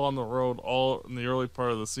they were all on the road all in the early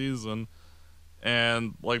part of the season.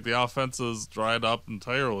 And, like, the offense has dried up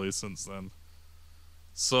entirely since then.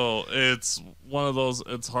 So it's one of those,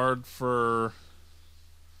 it's hard for...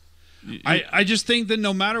 I just think that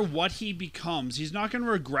no matter what he becomes, he's not going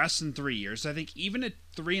to regress in 3 years. I think even at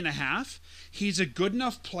 3.5, he's a good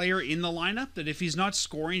enough player in the lineup that if he's not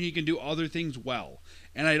scoring, he can do other things well.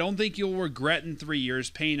 And I don't think you'll regret in 3 years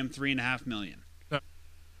paying him $3.5 million. No.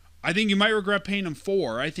 I think you might regret paying him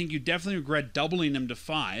 4. I think you definitely regret doubling him to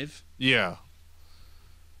 5. Yeah.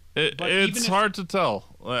 It's hard to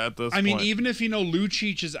tell at this point. I mean, even if,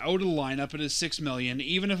 Lucic is out of the lineup at his $6 million,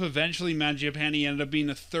 even if eventually Mangiapane ended up being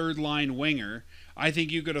a third-line winger, I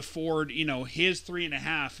think you could afford, his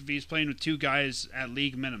 3.5 if he's playing with 2 guys at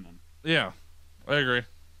league minimum. Yeah, I agree.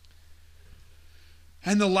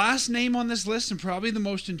 And the last name on this list, and probably the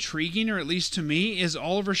most intriguing, or at least to me, is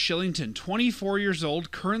Oliver Kylington, 24 years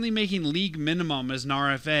old, currently making league minimum as an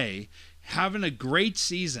RFA, having a great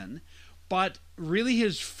season, but really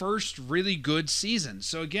his first really good season.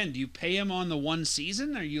 So again, do you pay him on the one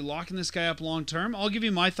season? Are you locking this guy up long term? I'll give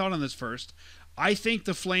you my thought on this first. I think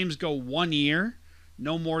the Flames go 1 year,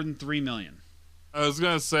 no more than $3 million. I was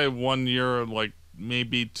gonna say 1 year, like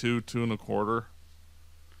maybe 2.25.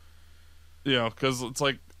 Because it's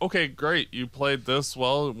like, okay, great, you played this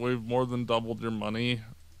well. We've more than doubled your money.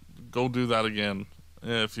 Go do that again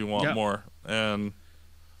if you want more. And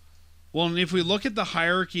if we look at the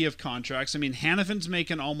hierarchy of contracts, Hanifin's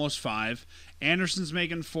making almost 5, Anderson's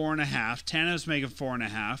making 4.5, Tanev's making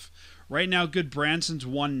 4.5. Right now, Goodbranson's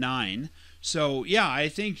 1.9. So yeah, I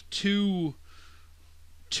think two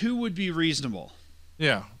would be reasonable.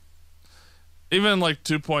 Yeah, even like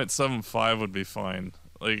 2.75 would be fine.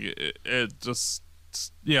 Like it just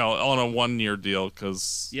on a 1 year deal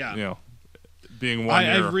because being 1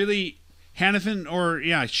 year. I really. Hanifin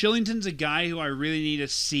Kylington's a guy who I really need to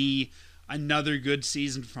see another good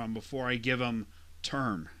season from before I give him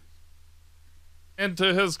term. And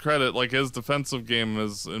to his credit, like his defensive game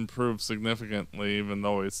has improved significantly, even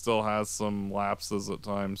though he still has some lapses at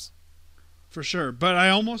times. For sure, but I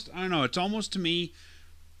don't know. It's almost to me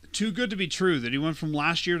too good to be true that he went from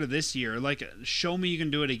last year to this year. Like, show me you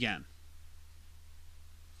can do it again.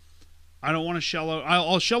 I don't want to shell out.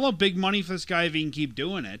 I'll shell out big money for this guy if he can keep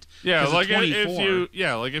doing it. Yeah, like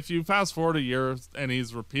if you fast forward a year and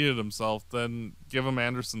he's repeated himself, then give him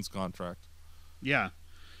Anderson's contract. Yeah.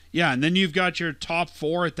 Yeah, and then you've got your top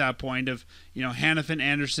 4 at that point of, Hanifin,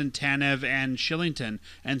 Anderson, Tanev, and Shillington,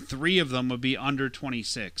 and 3 of them would be under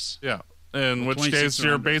 26. Yeah, in which case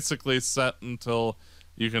you're basically set until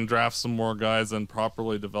you can draft some more guys and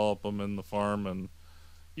properly develop them in the farm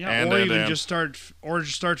just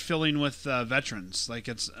start filling with veterans. Like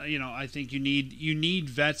it's I think you need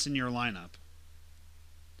vets in your lineup.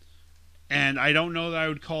 And I don't know that I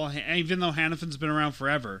would call him, even though Hanifin's been around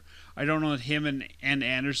forever, I don't know that him and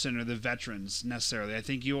Anderson are the veterans necessarily. I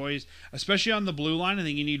think you always, especially on the blue line, I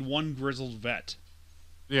think you need one grizzled vet.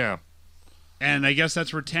 Yeah. And I guess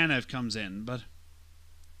that's where Tanev comes in, but...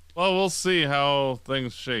 Well, we'll see how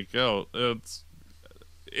things shake out. It's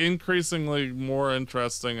increasingly more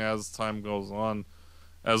interesting as time goes on,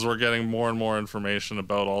 as we're getting more and more information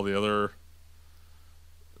about all the other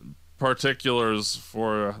particulars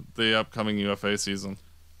for the upcoming UFA season.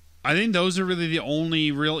 I think those are really the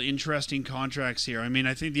only real interesting contracts here. I mean,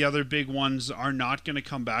 I think the other big ones are not going to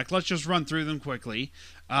come back. Let's just run through them quickly.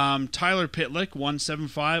 Tyler Pitlick,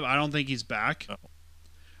 175. I don't think he's back. No.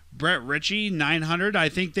 Brett Ritchie, 900. I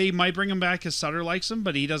think they might bring him back because Sutter likes him,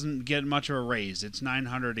 but he doesn't get much of a raise. It's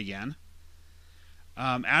 900 again.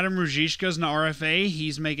 Adam Ruzicka's an RFA.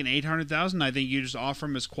 He's making 800,000. I think you just offer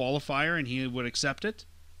him his qualifier and he would accept it.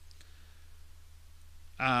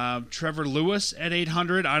 Trevor Lewis at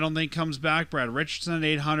 800, I don't think comes back. Brad Richardson at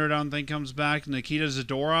 800, I don't think comes back. Nikita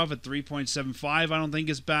Zadorov at 3.75, I don't think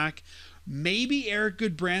is back. Maybe Eric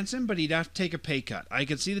Goodbranson, but he'd have to take a pay cut. I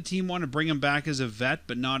could see the team want to bring him back as a vet,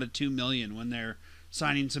 but not at $2 million when they're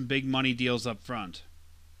signing some big money deals up front.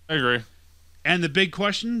 I agree. And the big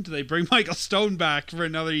question: do they bring Michael Stone back for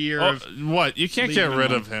another year? What? You can't get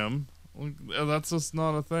rid of him. That's just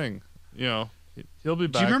not a thing. He'll be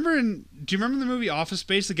back. Do you remember the movie Office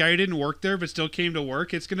Space? The guy who didn't work there but still came to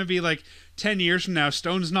work. It's going to be like 10 years from now.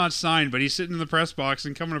 Stone's not signed, but he's sitting in the press box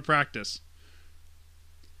and coming to practice.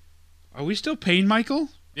 Are we still paying Michael?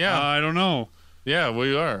 Yeah. I don't know. Yeah,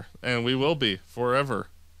 we are, and we will be forever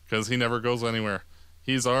because he never goes anywhere.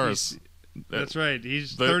 He's ours. That's right.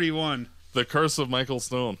 He's 31. The curse of Michael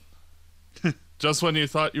Stone. Just when you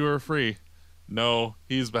thought you were free, no,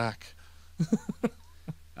 he's back.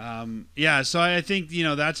 So I think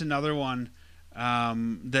that's another one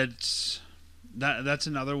that's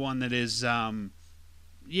another one that is I'd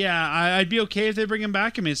be okay if they bring him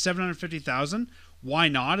back. I mean, it's 750,000. Why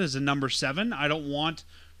not as a number 7? I don't want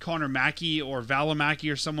Connor Mackey or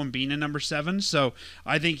Valimaki or someone being a number 7. So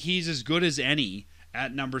I think he's as good as any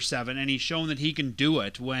at number 7, and he's shown that he can do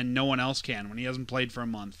it when no one else can, when he hasn't played for a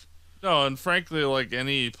month. No, and frankly, like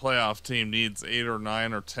any playoff team needs 8 or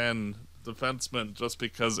 9 or 10 defensemen just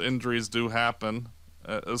because injuries do happen,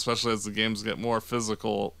 especially as the games get more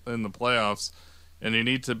physical in the playoffs, and you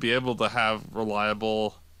need to be able to have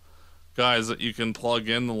reliable guys that you can plug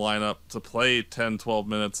in the lineup to play 10, 12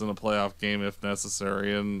 minutes in a playoff game if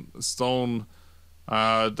necessary, and Stone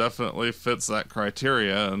definitely fits that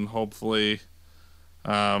criteria, and hopefully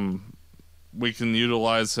we can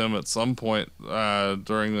utilize him at some point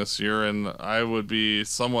during this year, and I would be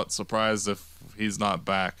somewhat surprised if he's not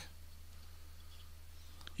back.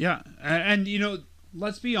 Yeah, and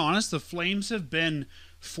let's be honest, the Flames have been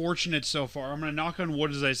fortunate so far. I'm going to knock on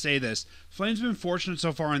wood as I say this. Flames have been fortunate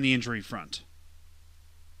so far on the injury front.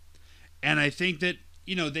 And I think that,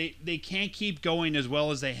 they can't keep going as well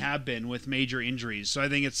as they have been with major injuries. So I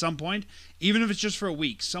think at some point, even if it's just for a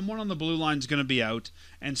week, someone on the blue line is going to be out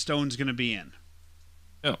and Stone's going to be in.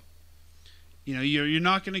 Yeah. You're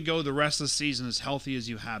not going to go the rest of the season as healthy as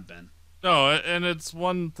you have been. No, and it's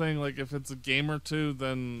one thing, like, if it's a game or two,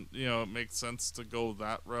 then, it makes sense to go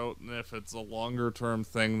that route. And if it's a longer-term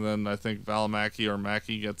thing, then I think Valimaki or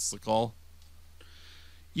Mackey gets the call.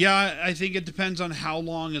 Yeah, I think it depends on how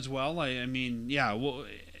long as well.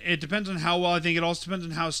 It depends on how well. I think it also depends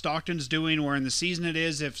on how Stockton's doing, where in the season it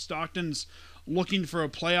is. If Stockton's looking for a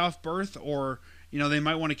playoff berth, or they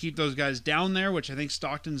might want to keep those guys down there, which I think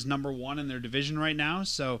Stockton's number 1 in their division right now.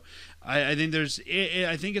 So I think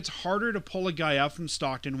I think it's harder to pull a guy up from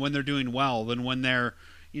Stockton when they're doing well than when they're,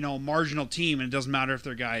 a marginal team and it doesn't matter if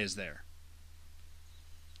their guy is there.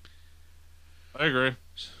 I agree.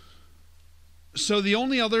 So the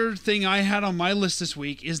only other thing I had on my list this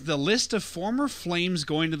week is the list of former Flames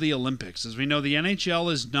going to the Olympics. As we know, the NHL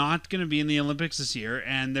is not going to be in the Olympics this year,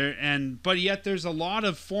 but yet there's a lot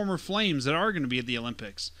of former Flames that are going to be at the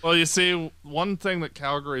Olympics. Well, you see, one thing that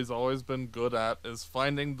Calgary's always been good at is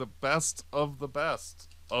finding the best of the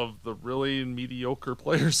really mediocre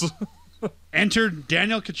players. Enter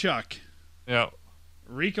Daniel Tkachuk. Yeah.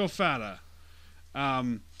 Rico Fata.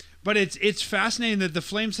 But it's fascinating that the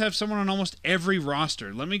Flames have someone on almost every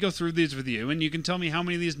roster. Let me go through these with you, and you can tell me how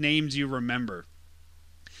many of these names you remember.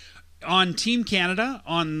 On Team Canada,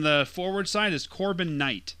 on the forward side, is Corbin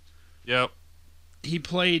Knight. Yep. He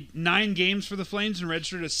played 9 games for the Flames and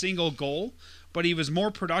registered a single goal, but he was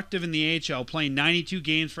more productive in the AHL, playing 92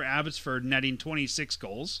 games for Abbotsford, netting 26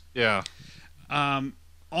 goals. Yeah.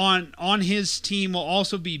 On his team will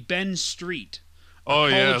also be Ben Street. Oh,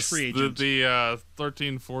 yes. Free agent. The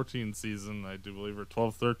 13-14 season, I do believe, or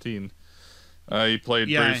 12-13. He played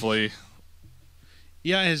briefly.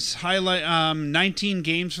 Yeah, his highlight, 19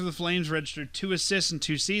 games for the Flames, registered 2 assists in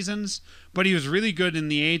 2 seasons, but he was really good in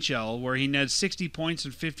the AHL, where he netted 60 points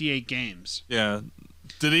in 58 games. Yeah.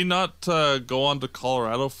 Did he not go on to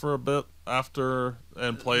Colorado for a bit after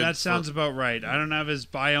and play? That sounds about right. I don't have his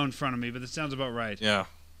bio in front of me, but that sounds about right. Yeah.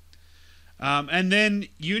 And then,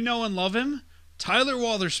 you know and love him, Tyler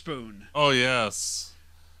Wotherspoon. Oh, yes.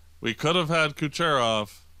 We could have had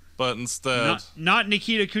Kucherov, but instead... Not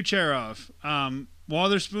Nikita Kucherov.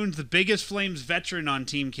 Wotherspoon's the biggest Flames veteran on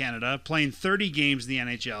Team Canada, playing 30 games in the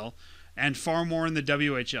NHL and far more in the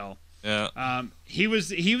WHL. Yeah. He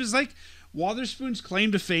was like, Wotherspoon's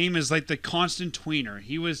claim to fame is like the constant tweener.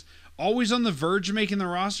 He was always on the verge of making the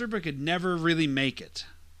roster, but could never really make it.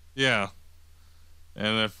 Yeah.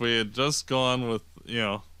 And if we had just gone with,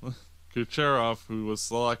 Kucherov, who was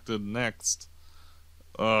selected next,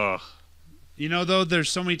 though, there's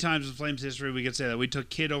so many times in Flames history we could say that we took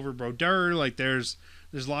Kidd over Brodeur. Like, there's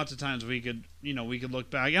lots of times we could look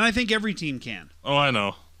back, and I think every team can. Oh, I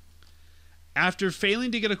know. After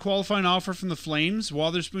failing to get a qualifying offer from the Flames,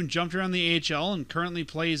 Wotherspoon jumped around the AHL and currently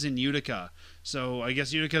plays in Utica. So I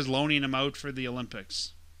guess Utica's loaning him out for the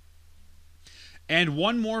Olympics. And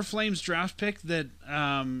one more Flames draft pick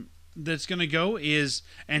that's going to go is,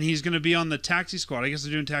 and he's going to be on the taxi squad. I guess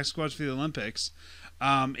they're doing taxi squads for the Olympics.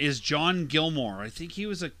 Is John Gilmore. I think he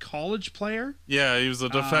was a college player. Yeah, he was a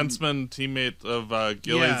defenseman, teammate of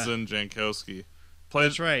Gillies and Jankowski.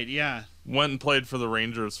 That's right, yeah. Went and played for the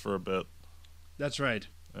Rangers for a bit. That's right.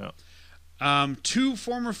 Yeah. 2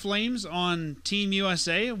 former Flames on Team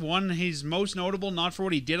USA. One, he's most notable not for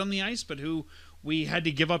what he did on the ice, but who we had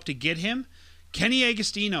to give up to get him. Kenny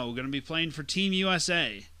Agostino, going to be playing for Team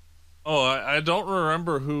USA. Oh, I don't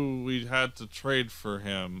remember who we had to trade for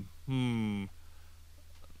him.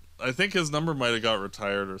 I think his number might have got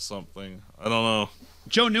retired or something. I don't know.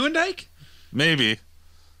 Joe Nieuwendyk? Maybe.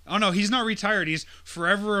 Oh, no, he's not retired. He's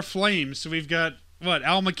forever a Flame. So we've got,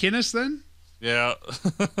 Al McInnes then? Yeah.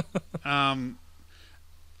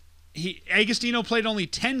 Agostino played only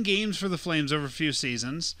 10 games for the Flames over a few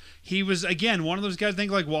seasons. He was, again, one of those guys, I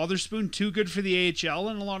think, like Wotherspoon, too good for the AHL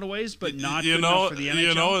in a lot of ways, but not good enough for the NHL.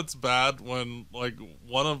 You know, it's bad when, like,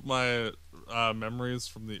 one of my memories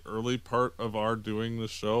from the early part of our doing the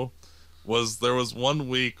show was there was one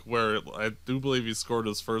week where I do believe he scored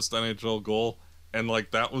his first NHL goal, and,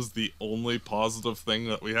 like, that was the only positive thing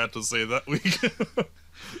that we had to say that week.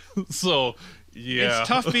 So, yeah. It's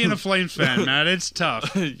tough being a Flames fan, Matt. It's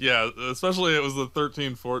tough. Yeah, especially it was the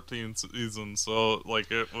 13-14 season, so,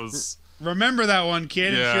 like, it was... Remember that one,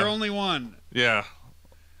 kid. Yeah. It's your only one. Yeah.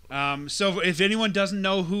 So if anyone doesn't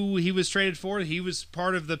know who he was traded for, he was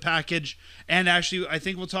part of the package. And actually, I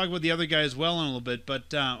think we'll talk about the other guy as well in a little bit.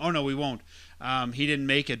 But, no, we won't. He didn't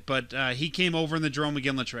make it. But he came over in the Jerome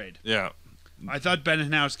McGinley trade. Yeah. I thought Ben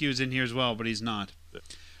Hanowski was in here as well, but he's not.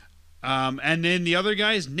 And then the other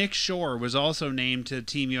guy is Nick Shore, was also named to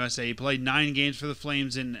Team USA. He played 9 games for the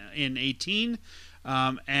Flames in 18,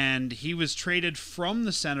 and he was traded from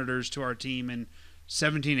the Senators to our team in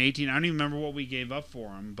 17-18. I don't even remember what we gave up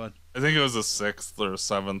for him, but I think it was a 6th or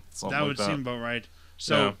 7th, something that like would that. seem about right.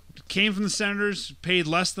 So came from the Senators, paid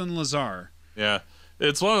less than Lazar. Yeah.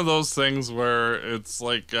 It's one of those things where it's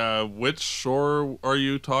like, which Shore are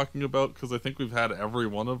you talking about? Because I think we've had every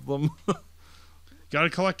one of them. Got to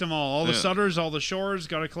collect them all the Sutters, all the Shores.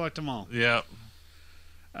 Got to collect them all. Yeah.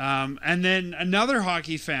 And then another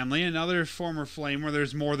hockey family, another former Flame where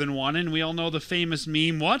there's more than one, and we all know the famous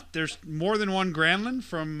meme. What? There's more than one Granlund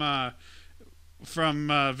from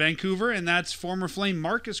Vancouver, and that's former Flame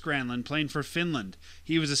Marcus Granlund playing for Finland.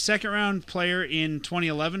 He was a second-round player in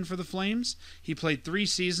 2011 for the Flames. He played 3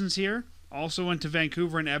 seasons here. Also went to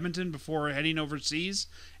Vancouver and Edmonton before heading overseas,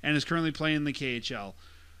 and is currently playing in the KHL.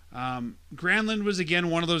 Granlund was again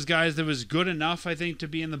one of those guys that was good enough, I think, to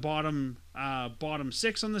be in the bottom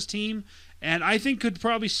 6 on this team, and I think could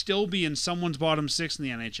probably still be in someone's bottom 6 in the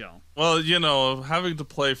NHL. Well, having to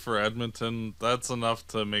play for Edmonton, that's enough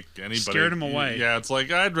to make anybody scared him away. Yeah, it's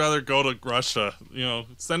like, I'd rather go to Russia.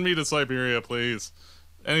 Send me to Siberia, please.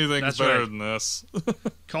 Anything's better than this.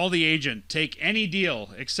 Call the agent. Take any deal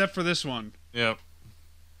except for this one. Yep.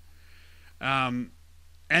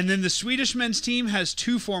 And then the Swedish men's team has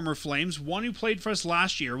 2 former Flames. One who played for us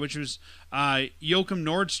last year, which was Joakim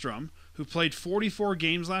Nordstrom, who played 44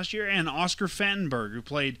 games last year, and Oscar Fantenberg, who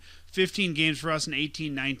played 15 games for us in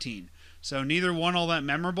 18-19. So neither one all that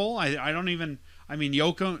memorable. Joakim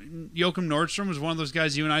Nordstrom was one of those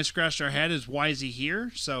guys you and I scratched our head as why is he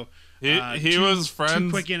here? So he was friends. 2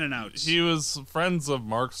 quick in and outs. He was friends of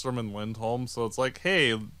Markstrom and Lindholm, so it's like,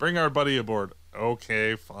 hey, bring our buddy aboard.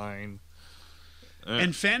 Okay, fine.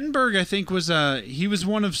 And Fantenberg, I think, he was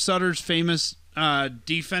one of Sutter's famous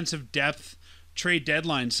defensive depth trade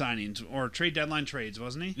deadline signings or trade deadline trades,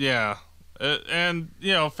 wasn't he? Yeah, and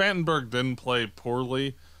Fantenberg didn't play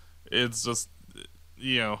poorly. It's just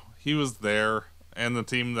he was there, and the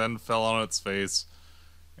team then fell on its face,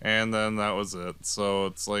 and then that was it. So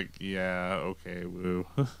it's like, yeah, okay, woo.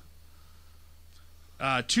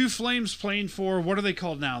 2 Flames playing for, what are they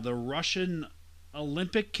called now? The Russian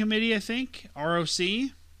Olympic Committee, I think, ROC.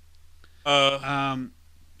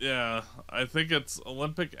 Yeah, I think it's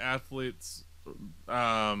Olympic athletes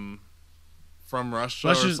from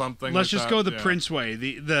Russia something. Let's just go the Prince way.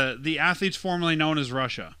 The athletes formerly known as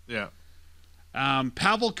Russia. Yeah.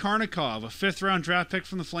 Pavel Karnikov, a 5th-round draft pick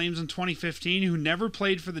from the Flames in 2015, who never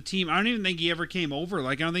played for the team. I don't even think he ever came over.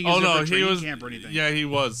 I don't think he was ever training camp or anything. Yeah, he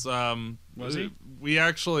was. Was he? We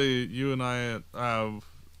actually, you and I,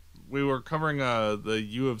 we were covering the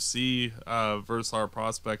UFC versus our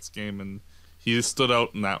prospects game, and he stood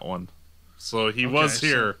out in that one. So he was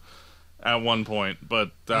here at one point,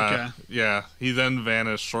 but yeah, he then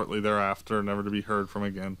vanished shortly thereafter, never to be heard from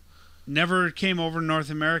again. Never came over to North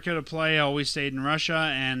America to play, always stayed in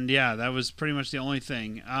Russia, and yeah, that was pretty much the only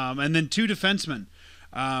thing. And then 2 defensemen.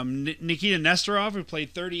 Nikita Nesterov, who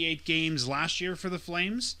played 38 games last year for the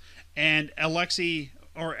Flames, and Alexander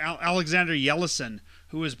Yelesin,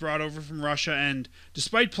 who was brought over from Russia, and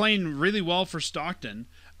despite playing really well for Stockton,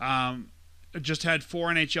 just had 4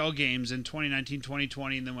 NHL games in 2019,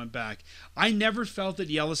 2020, and then went back. I never felt that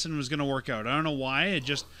Yelesin was going to work out. I don't know why.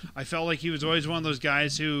 I felt like he was always one of those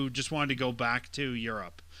guys who just wanted to go back to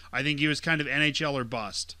Europe. I think he was kind of NHL or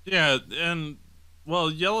bust. Yeah, and,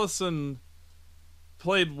 Yelesin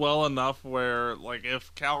played well enough where,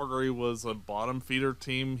 if Calgary was a bottom feeder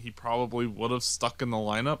team, he probably would have stuck in the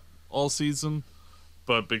lineup all season.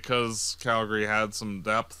 But because Calgary had some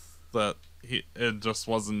depth, that it just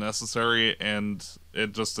wasn't necessary, and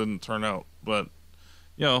it just didn't turn out. But,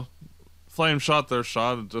 Flames shot their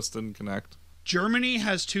shot, it just didn't connect. Germany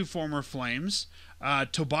has 2 former Flames.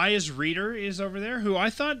 Tobias Rieder is over there, who I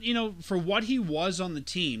thought, for what he was on the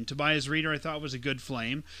team, Tobias Rieder I thought was a good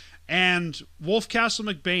Flame. And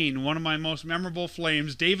Wolfcastle McBain, one of my most memorable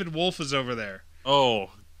Flames, David Wolf is over there.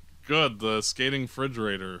 Oh, good, the skating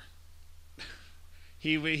refrigerator.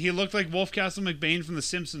 He looked like Wolfcastle McBain from The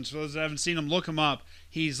Simpsons. For those that haven't seen him, look him up.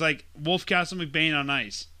 He's like Wolfcastle McBain on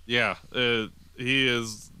ice. Yeah, he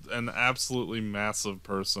is an absolutely massive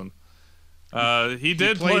person. He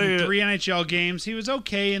did play 3 NHL games. He was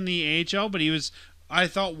okay in the AHL, but I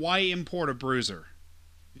thought, why import a bruiser?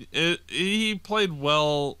 He played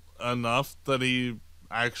well enough that he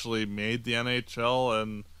actually made the NHL,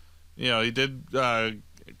 and he did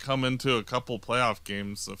come into a couple playoff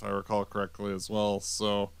games, if I recall correctly, as well.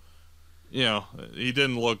 So, he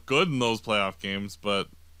didn't look good in those playoff games, but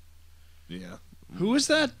yeah. Who was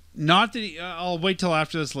that? Not that I'll wait till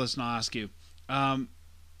after this list and I'll ask you.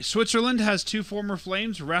 Switzerland has 2 former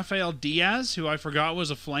Flames, Rafael Diaz, who I forgot was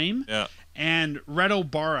a Flame, and Reto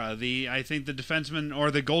Barra, I think the defenseman or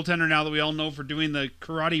the goaltender now that we all know for doing the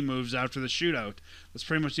karate moves after the shootout. That's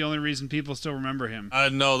pretty much the only reason people still remember him.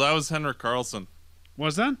 No, that was Henrik Karlsson.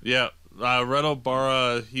 Was that? Yeah. Reto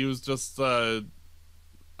Barra, he was just a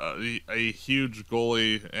huge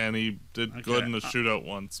goalie, and he did good in the shootout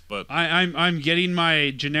once. But I'm getting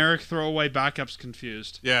my generic throwaway backups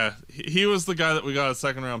confused. Yeah, he was the guy that we got a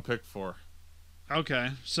 2nd-round pick for.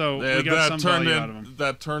 Okay, so we got some value out of him.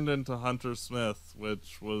 That turned into Hunter Smith,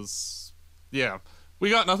 which was, we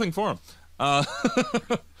got nothing for him.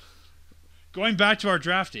 Going back to our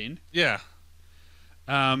drafting. Yeah.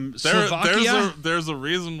 Slovakia. There's a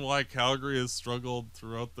reason why Calgary has struggled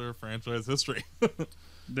throughout their franchise history.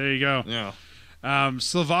 There you go. Yeah.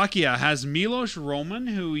 Slovakia has Milos Roman,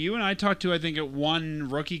 who you and I talked to, I think, at one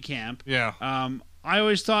rookie camp. Yeah. I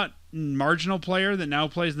always thought marginal player that now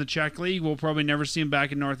plays in the Czech League. We'll probably never see him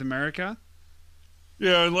back in North America.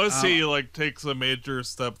 Yeah, unless he takes a major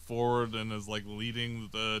step forward and is leading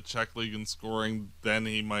the Czech League in scoring, then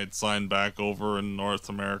he might sign back over in North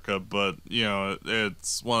America. But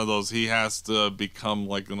it's one of those, he has to become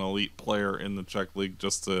an elite player in the Czech League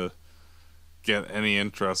just to get any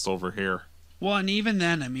interest over here. Well, and even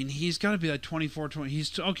then, I mean, he's got to be 24, 20. He's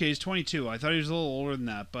 22. I thought he was a little older than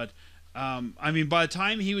that, but I mean, by the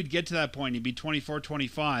time he would get to that point, he'd be 24,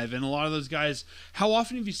 25. And a lot of those guys, how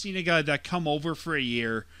often have you seen a guy that come over for a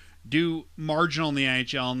year, do marginal in the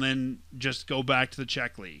NHL, and then just go back to the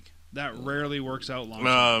Czech League? That rarely works out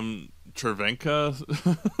long. Cervenka.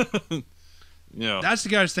 That's the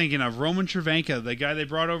guy I was thinking of. Roman Cervenka, the guy they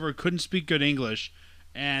brought over, couldn't speak good English,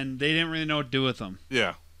 and they didn't really know what to do with him.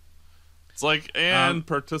 Yeah. It's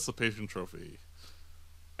participation trophy.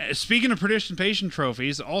 Speaking of participation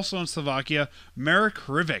trophies, also in Slovakia, Marek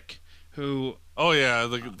Hrivik, who... Oh, yeah,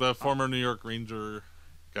 the former New York Ranger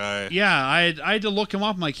guy. Yeah, I had to look him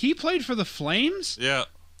up. I'm like, he played for the Flames? Yeah.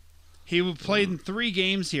 He played in 3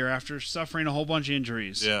 games here after suffering a whole bunch of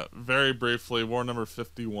injuries. Yeah, very briefly, wore number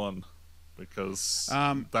 51, because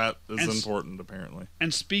that is important, apparently.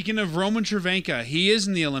 And speaking of Roman Cervenka, he is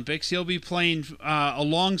in the Olympics. He'll be playing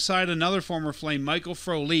alongside another former Flame, Michael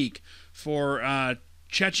Frolik, for...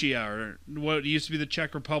 Czechia, or what used to be the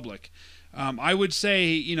Czech Republic. I would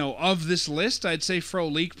say, of this list, I'd say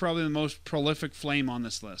Frolik probably the most prolific Flame on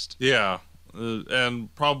this list. Yeah,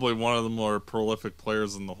 and probably one of the more prolific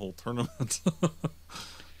players in the whole tournament.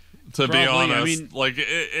 To be honest, I mean,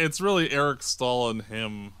 it's really Eric Stahl and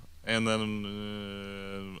him, and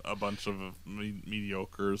then a bunch of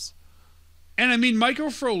mediocres. And I mean, Michael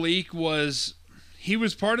Frolik was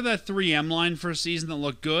part of that 3M line for a season that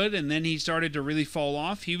looked good, and then he started to really fall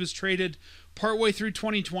off. He was traded partway through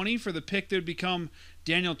 2020 for the pick that would become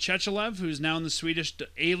Daniel Chechelev, who's now in the Swedish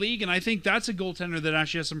A-League, and I think that's a goaltender that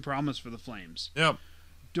actually has some promise for the Flames. Yep.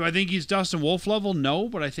 Do I think he's Dustin Wolf level? No,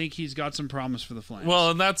 but I think he's got some promise for the Flames.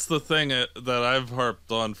 Well, and that's the thing that I've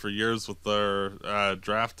harped on for years with their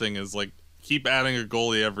drafting is, keep adding a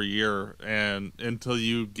goalie every year and until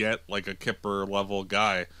you get, a Kipper level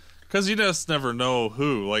guy. Because you just never know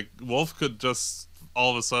who. Wolf could just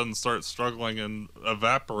all of a sudden start struggling and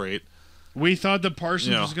evaporate. We thought that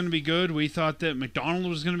Parsons was going to be good. We thought that McDonald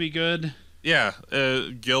was going to be good. Yeah.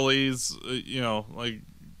 Gillies,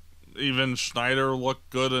 even Schneider looked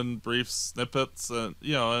good in brief snippets. And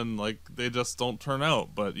they just don't turn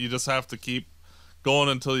out. But you just have to keep going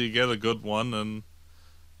until you get a good one. And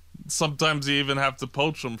sometimes you even have to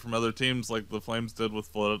poach them from other teams like the Flames did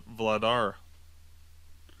with Vladar.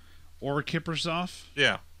 Or Kiprusoff.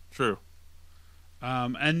 Yeah, true.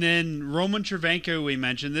 And then Roman Cervenka, we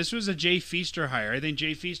mentioned. This was a Jay Feaster hire. I think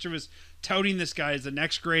Jay Feaster was touting this guy as the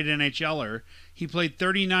next great NHLer. He played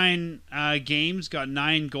 39 games, got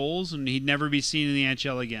 9 goals, and he'd never be seen in the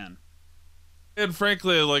NHL again. And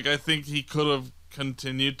frankly, I think he could have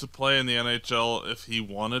continued to play in the NHL if he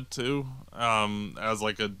wanted to, as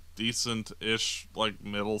a decent-ish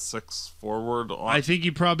middle 6 forward. I think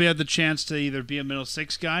he probably had the chance to either be a middle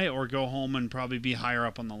 6 guy or go home and probably be higher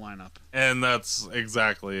up on the lineup. And that's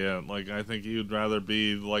exactly it. I think you'd rather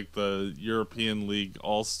be the European League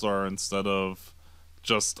All-Star instead of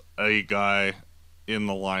just a guy in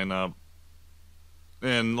the lineup.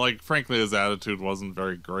 And frankly, his attitude wasn't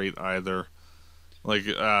very great either.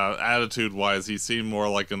 Attitude-wise, he seemed more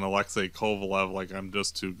like an Alexei Kovalev, I'm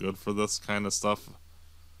just too good for this kind of stuff.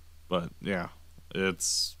 But, yeah, it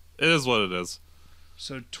is what it is.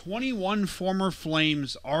 So, 21 former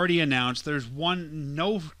Flames already announced. There's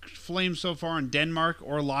no Flames so far in Denmark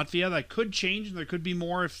or Latvia. That could change, and there could be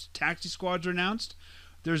more if taxi squads are announced.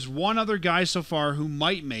 There's one other guy so far who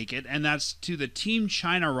might make it, and that's to the Team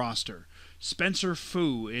China roster. Spencer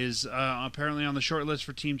Fu is apparently on the short list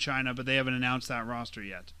for Team China, but they haven't announced that roster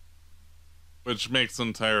yet. Which makes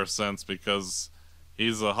entire sense because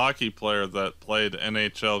he's a hockey player that played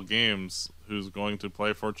NHL games who's going to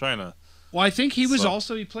play for China. Well, I think he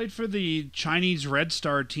played for the Chinese Red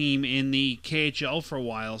Star team in the KHL for a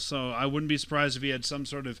while, so I wouldn't be surprised if he had some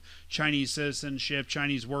sort of Chinese citizenship,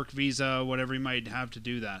 Chinese work visa, whatever he might have to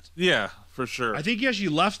do that. Yeah, for sure. I think he actually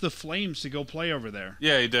left the Flames to go play over there.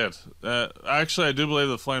 Yeah, he did. Actually, I do believe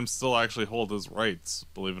the Flames still actually hold his rights,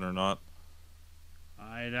 believe it or not.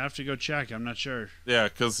 I'd have to go check. I'm not sure. Yeah,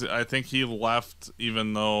 because I think he left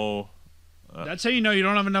even though... That's how you know you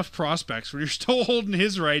don't have enough prospects, when you're still holding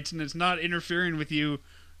his rights and it's not interfering with you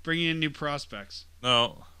bringing in new prospects.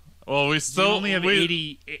 No. Well, we still... You only have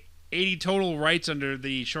 80 total rights under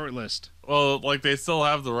the short list. Well, like, they still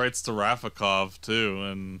have the rights to Rafikov, too,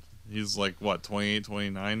 and he's, like, what, 28,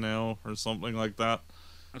 29 now, or something like that?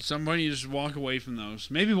 At some point, you just walk away from those.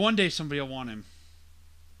 Maybe one day somebody will want him.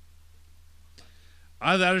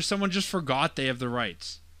 Either that or someone just forgot they have the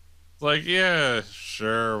rights. Like, yeah,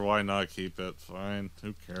 sure, why not keep it? Fine,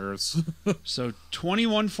 who cares? So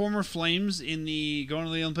 21 former Flames in the going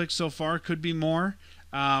to the Olympics so far. Could be more.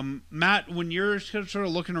 Matt, when you're sort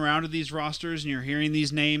of looking around at these rosters and you're hearing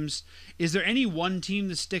these names, is there any one team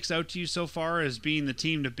that sticks out to you so far as being the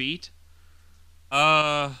team to beat?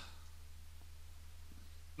 Not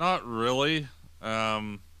really.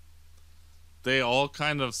 They all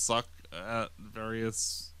kind of suck at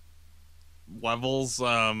various levels.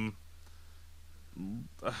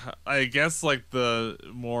 I guess like the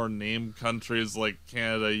more named countries like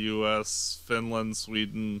Canada, US, Finland,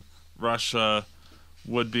 Sweden, Russia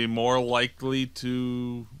would be more likely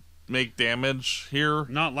to make damage here.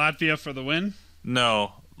 Not Latvia for the win?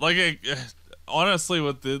 No. Like, honestly,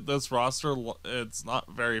 with this roster, it's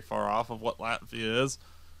not very far off of what Latvia is.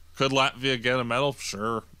 Could Latvia get a medal?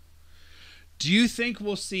 Sure. Do you think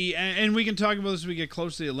we'll see, and we can talk about this as we get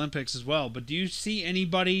close to the Olympics as well, but do you see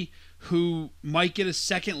anybody who might get a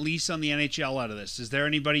second lease on the NHL out of this? Is there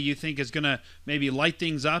anybody you think is going to maybe light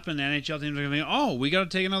things up and the NHL teams are going to be, oh, we got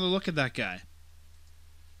to take another look at that guy?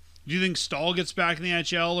 Do you think Stahl gets back in the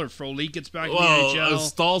NHL or Frolik gets back in the NHL?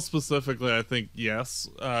 Stahl specifically, I think yes,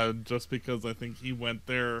 just because I think he went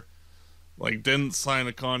there, like, didn't sign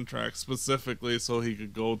a contract specifically so he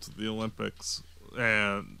could go to the Olympics.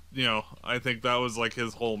 And, you know, I think that was like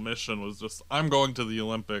his whole mission was just, I'm going to the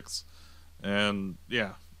Olympics, and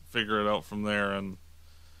yeah, figure it out from there. And,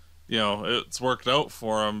 you know, it's worked out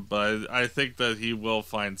for him, but I think that he will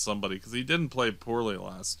find somebody because he didn't play poorly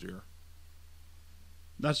last year.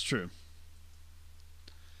 That's true.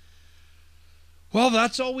 Well,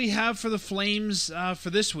 that's all we have for the Flames for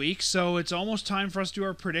this week, so it's almost time for us to do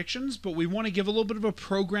our predictions, but we want to give a little bit of a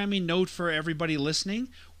programming note for everybody listening.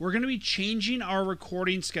 We're going to be changing our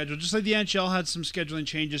recording schedule. Just like the NHL had some scheduling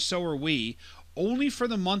changes, so are we. Only for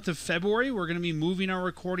the month of February, we're going to be moving our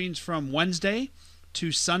recordings from Wednesday to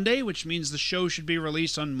Sunday, which means the show should be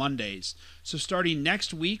released on Mondays. So starting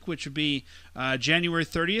next week, which would be January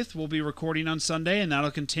 30th, we'll be recording on Sunday, and that'll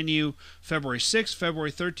continue February 6th,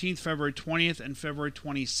 February 13th, February 20th, and February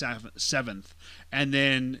 27th. And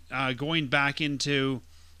then going back into,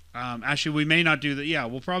 actually we may not do that, yeah,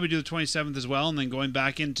 we'll probably do the 27th as well, and then going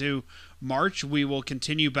back into March, we will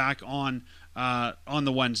continue back on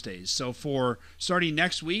the Wednesdays. So for starting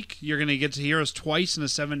next week, you're going to get to hear us twice in a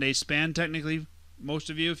 7-day span, technically,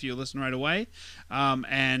 most of you, if you listen right away.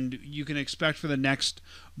 And you can expect for the next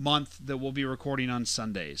month that we'll be recording on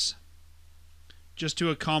Sundays, just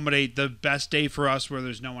to accommodate the best day for us where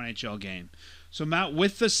there's no NHL game. So, Matt,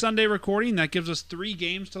 with the Sunday recording, that gives us 3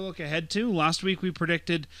 games to look ahead to. Last week we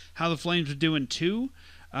predicted how the Flames would do in 2.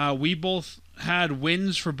 We both had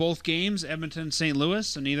wins for both games, Edmonton and St.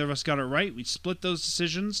 Louis, and neither of us got it right. We split those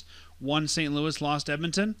decisions. Won St. Louis, lost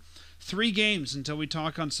Edmonton. 3 games until we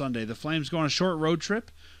talk on Sunday. The Flames go on a short road trip.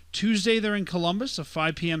 Tuesday, they're in Columbus, a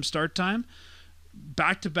 5 p.m. start time.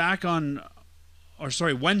 Back-to-back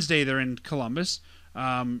Wednesday, they're in Columbus.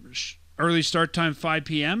 Early start time, 5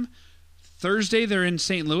 p.m. Thursday, they're in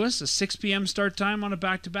St. Louis, a 6 p.m. start time on a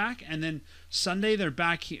back-to-back. And then Sunday, they're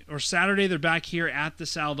back here, or Saturday, they're back here at the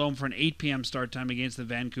Saddledome for an 8 p.m. start time against the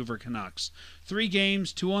Vancouver Canucks. 3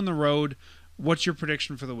 games, 2 on the road. What's your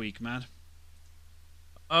prediction for the week, Matt?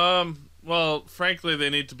 Well, frankly, they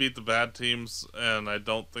need to beat the bad teams, and I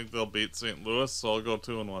don't think they'll beat St. Louis, so I'll go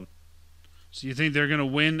 2-1. So you think they're going to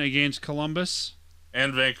win against Columbus?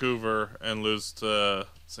 And Vancouver, and lose to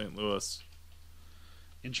St. Louis.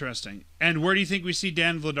 Interesting. And where do you think we see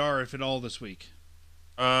Dan Vladar, if at all, this week?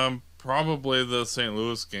 Probably the St.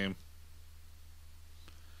 Louis game.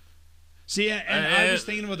 See, and I was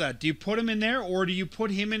thinking about that. Do you put him in there, or do you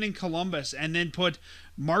put him in Columbus and then put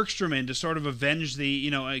Markstrom in to sort of avenge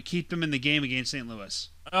keep them in the game against St. Louis?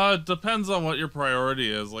 It depends on what your priority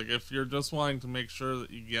is. Like, if you're just wanting to make sure that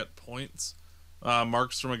you get points,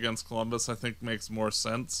 Markstrom against Columbus, I think, makes more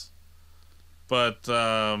sense. But,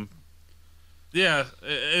 yeah,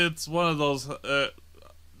 it's one of those...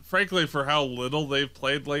 frankly, for how little they've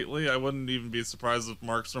played lately, I wouldn't even be surprised if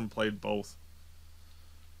Markstrom played both.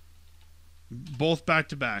 Both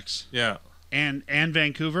back-to-backs. Yeah. And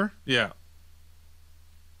Vancouver? Yeah.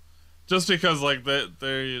 Just because, like,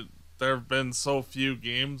 there have been so few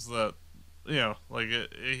games that, you know, like,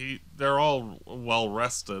 they're all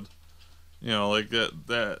well-rested. You know, like,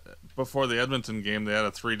 that before the Edmonton game, they had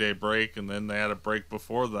a 3-day break, and then they had a break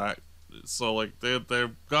before that So like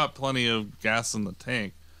they've got plenty of gas in the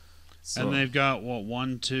tank. So, and they've got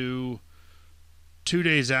two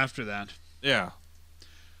days after that. Yeah.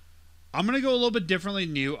 I'm going to go a little bit differently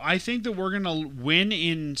than you. I think that we're going to win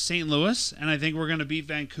in St. Louis, and I think we're going to beat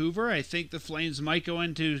Vancouver. I think the Flames might go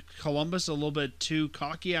into Columbus a little bit too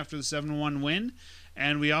cocky after the 7-1 win,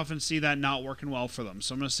 and we often see that not working well for them.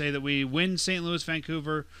 So I'm going to say that we win St. Louis,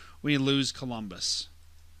 Vancouver, we lose Columbus.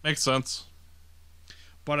 Makes sense.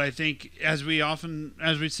 But I think, as we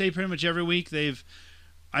say pretty much every week, you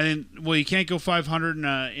can't go 500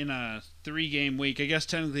 in a 3-game week. I guess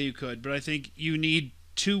technically you could, but I think you need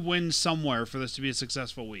 2 wins somewhere for this to be a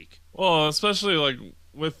successful week. Well, especially like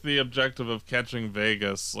with the objective of catching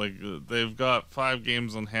Vegas, like they've got 5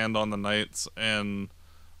 games in hand on the Knights and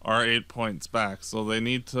are 8 points back, so they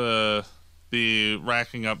need to be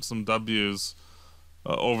racking up some W's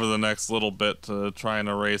over the next little bit to try and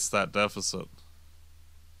erase that deficit.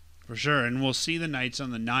 For sure, and we'll see the Knights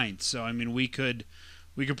on the 9th. So I mean, we could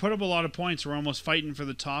put up a lot of points. We're almost fighting for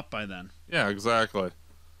the top by then. Yeah, exactly.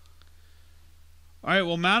 All right,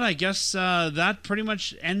 well, Matt, I guess that pretty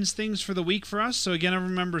much ends things for the week for us. So, again, I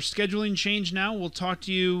remember scheduling change now. We'll talk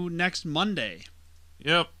to you next Monday.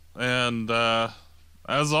 Yep, and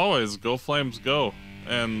as always, go Flames, go.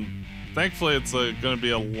 And thankfully, it's going to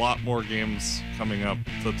be a lot more games coming up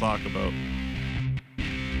to talk about.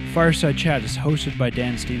 Fireside Chat is hosted by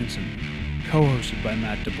Dan Stevenson, co-hosted by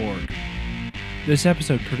Matt DeBorg. This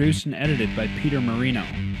episode produced and edited by Peter Marino.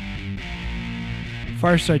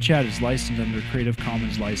 Fireside Chat is licensed under Creative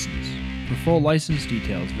Commons license. For full license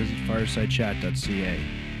details, visit firesidechat.ca.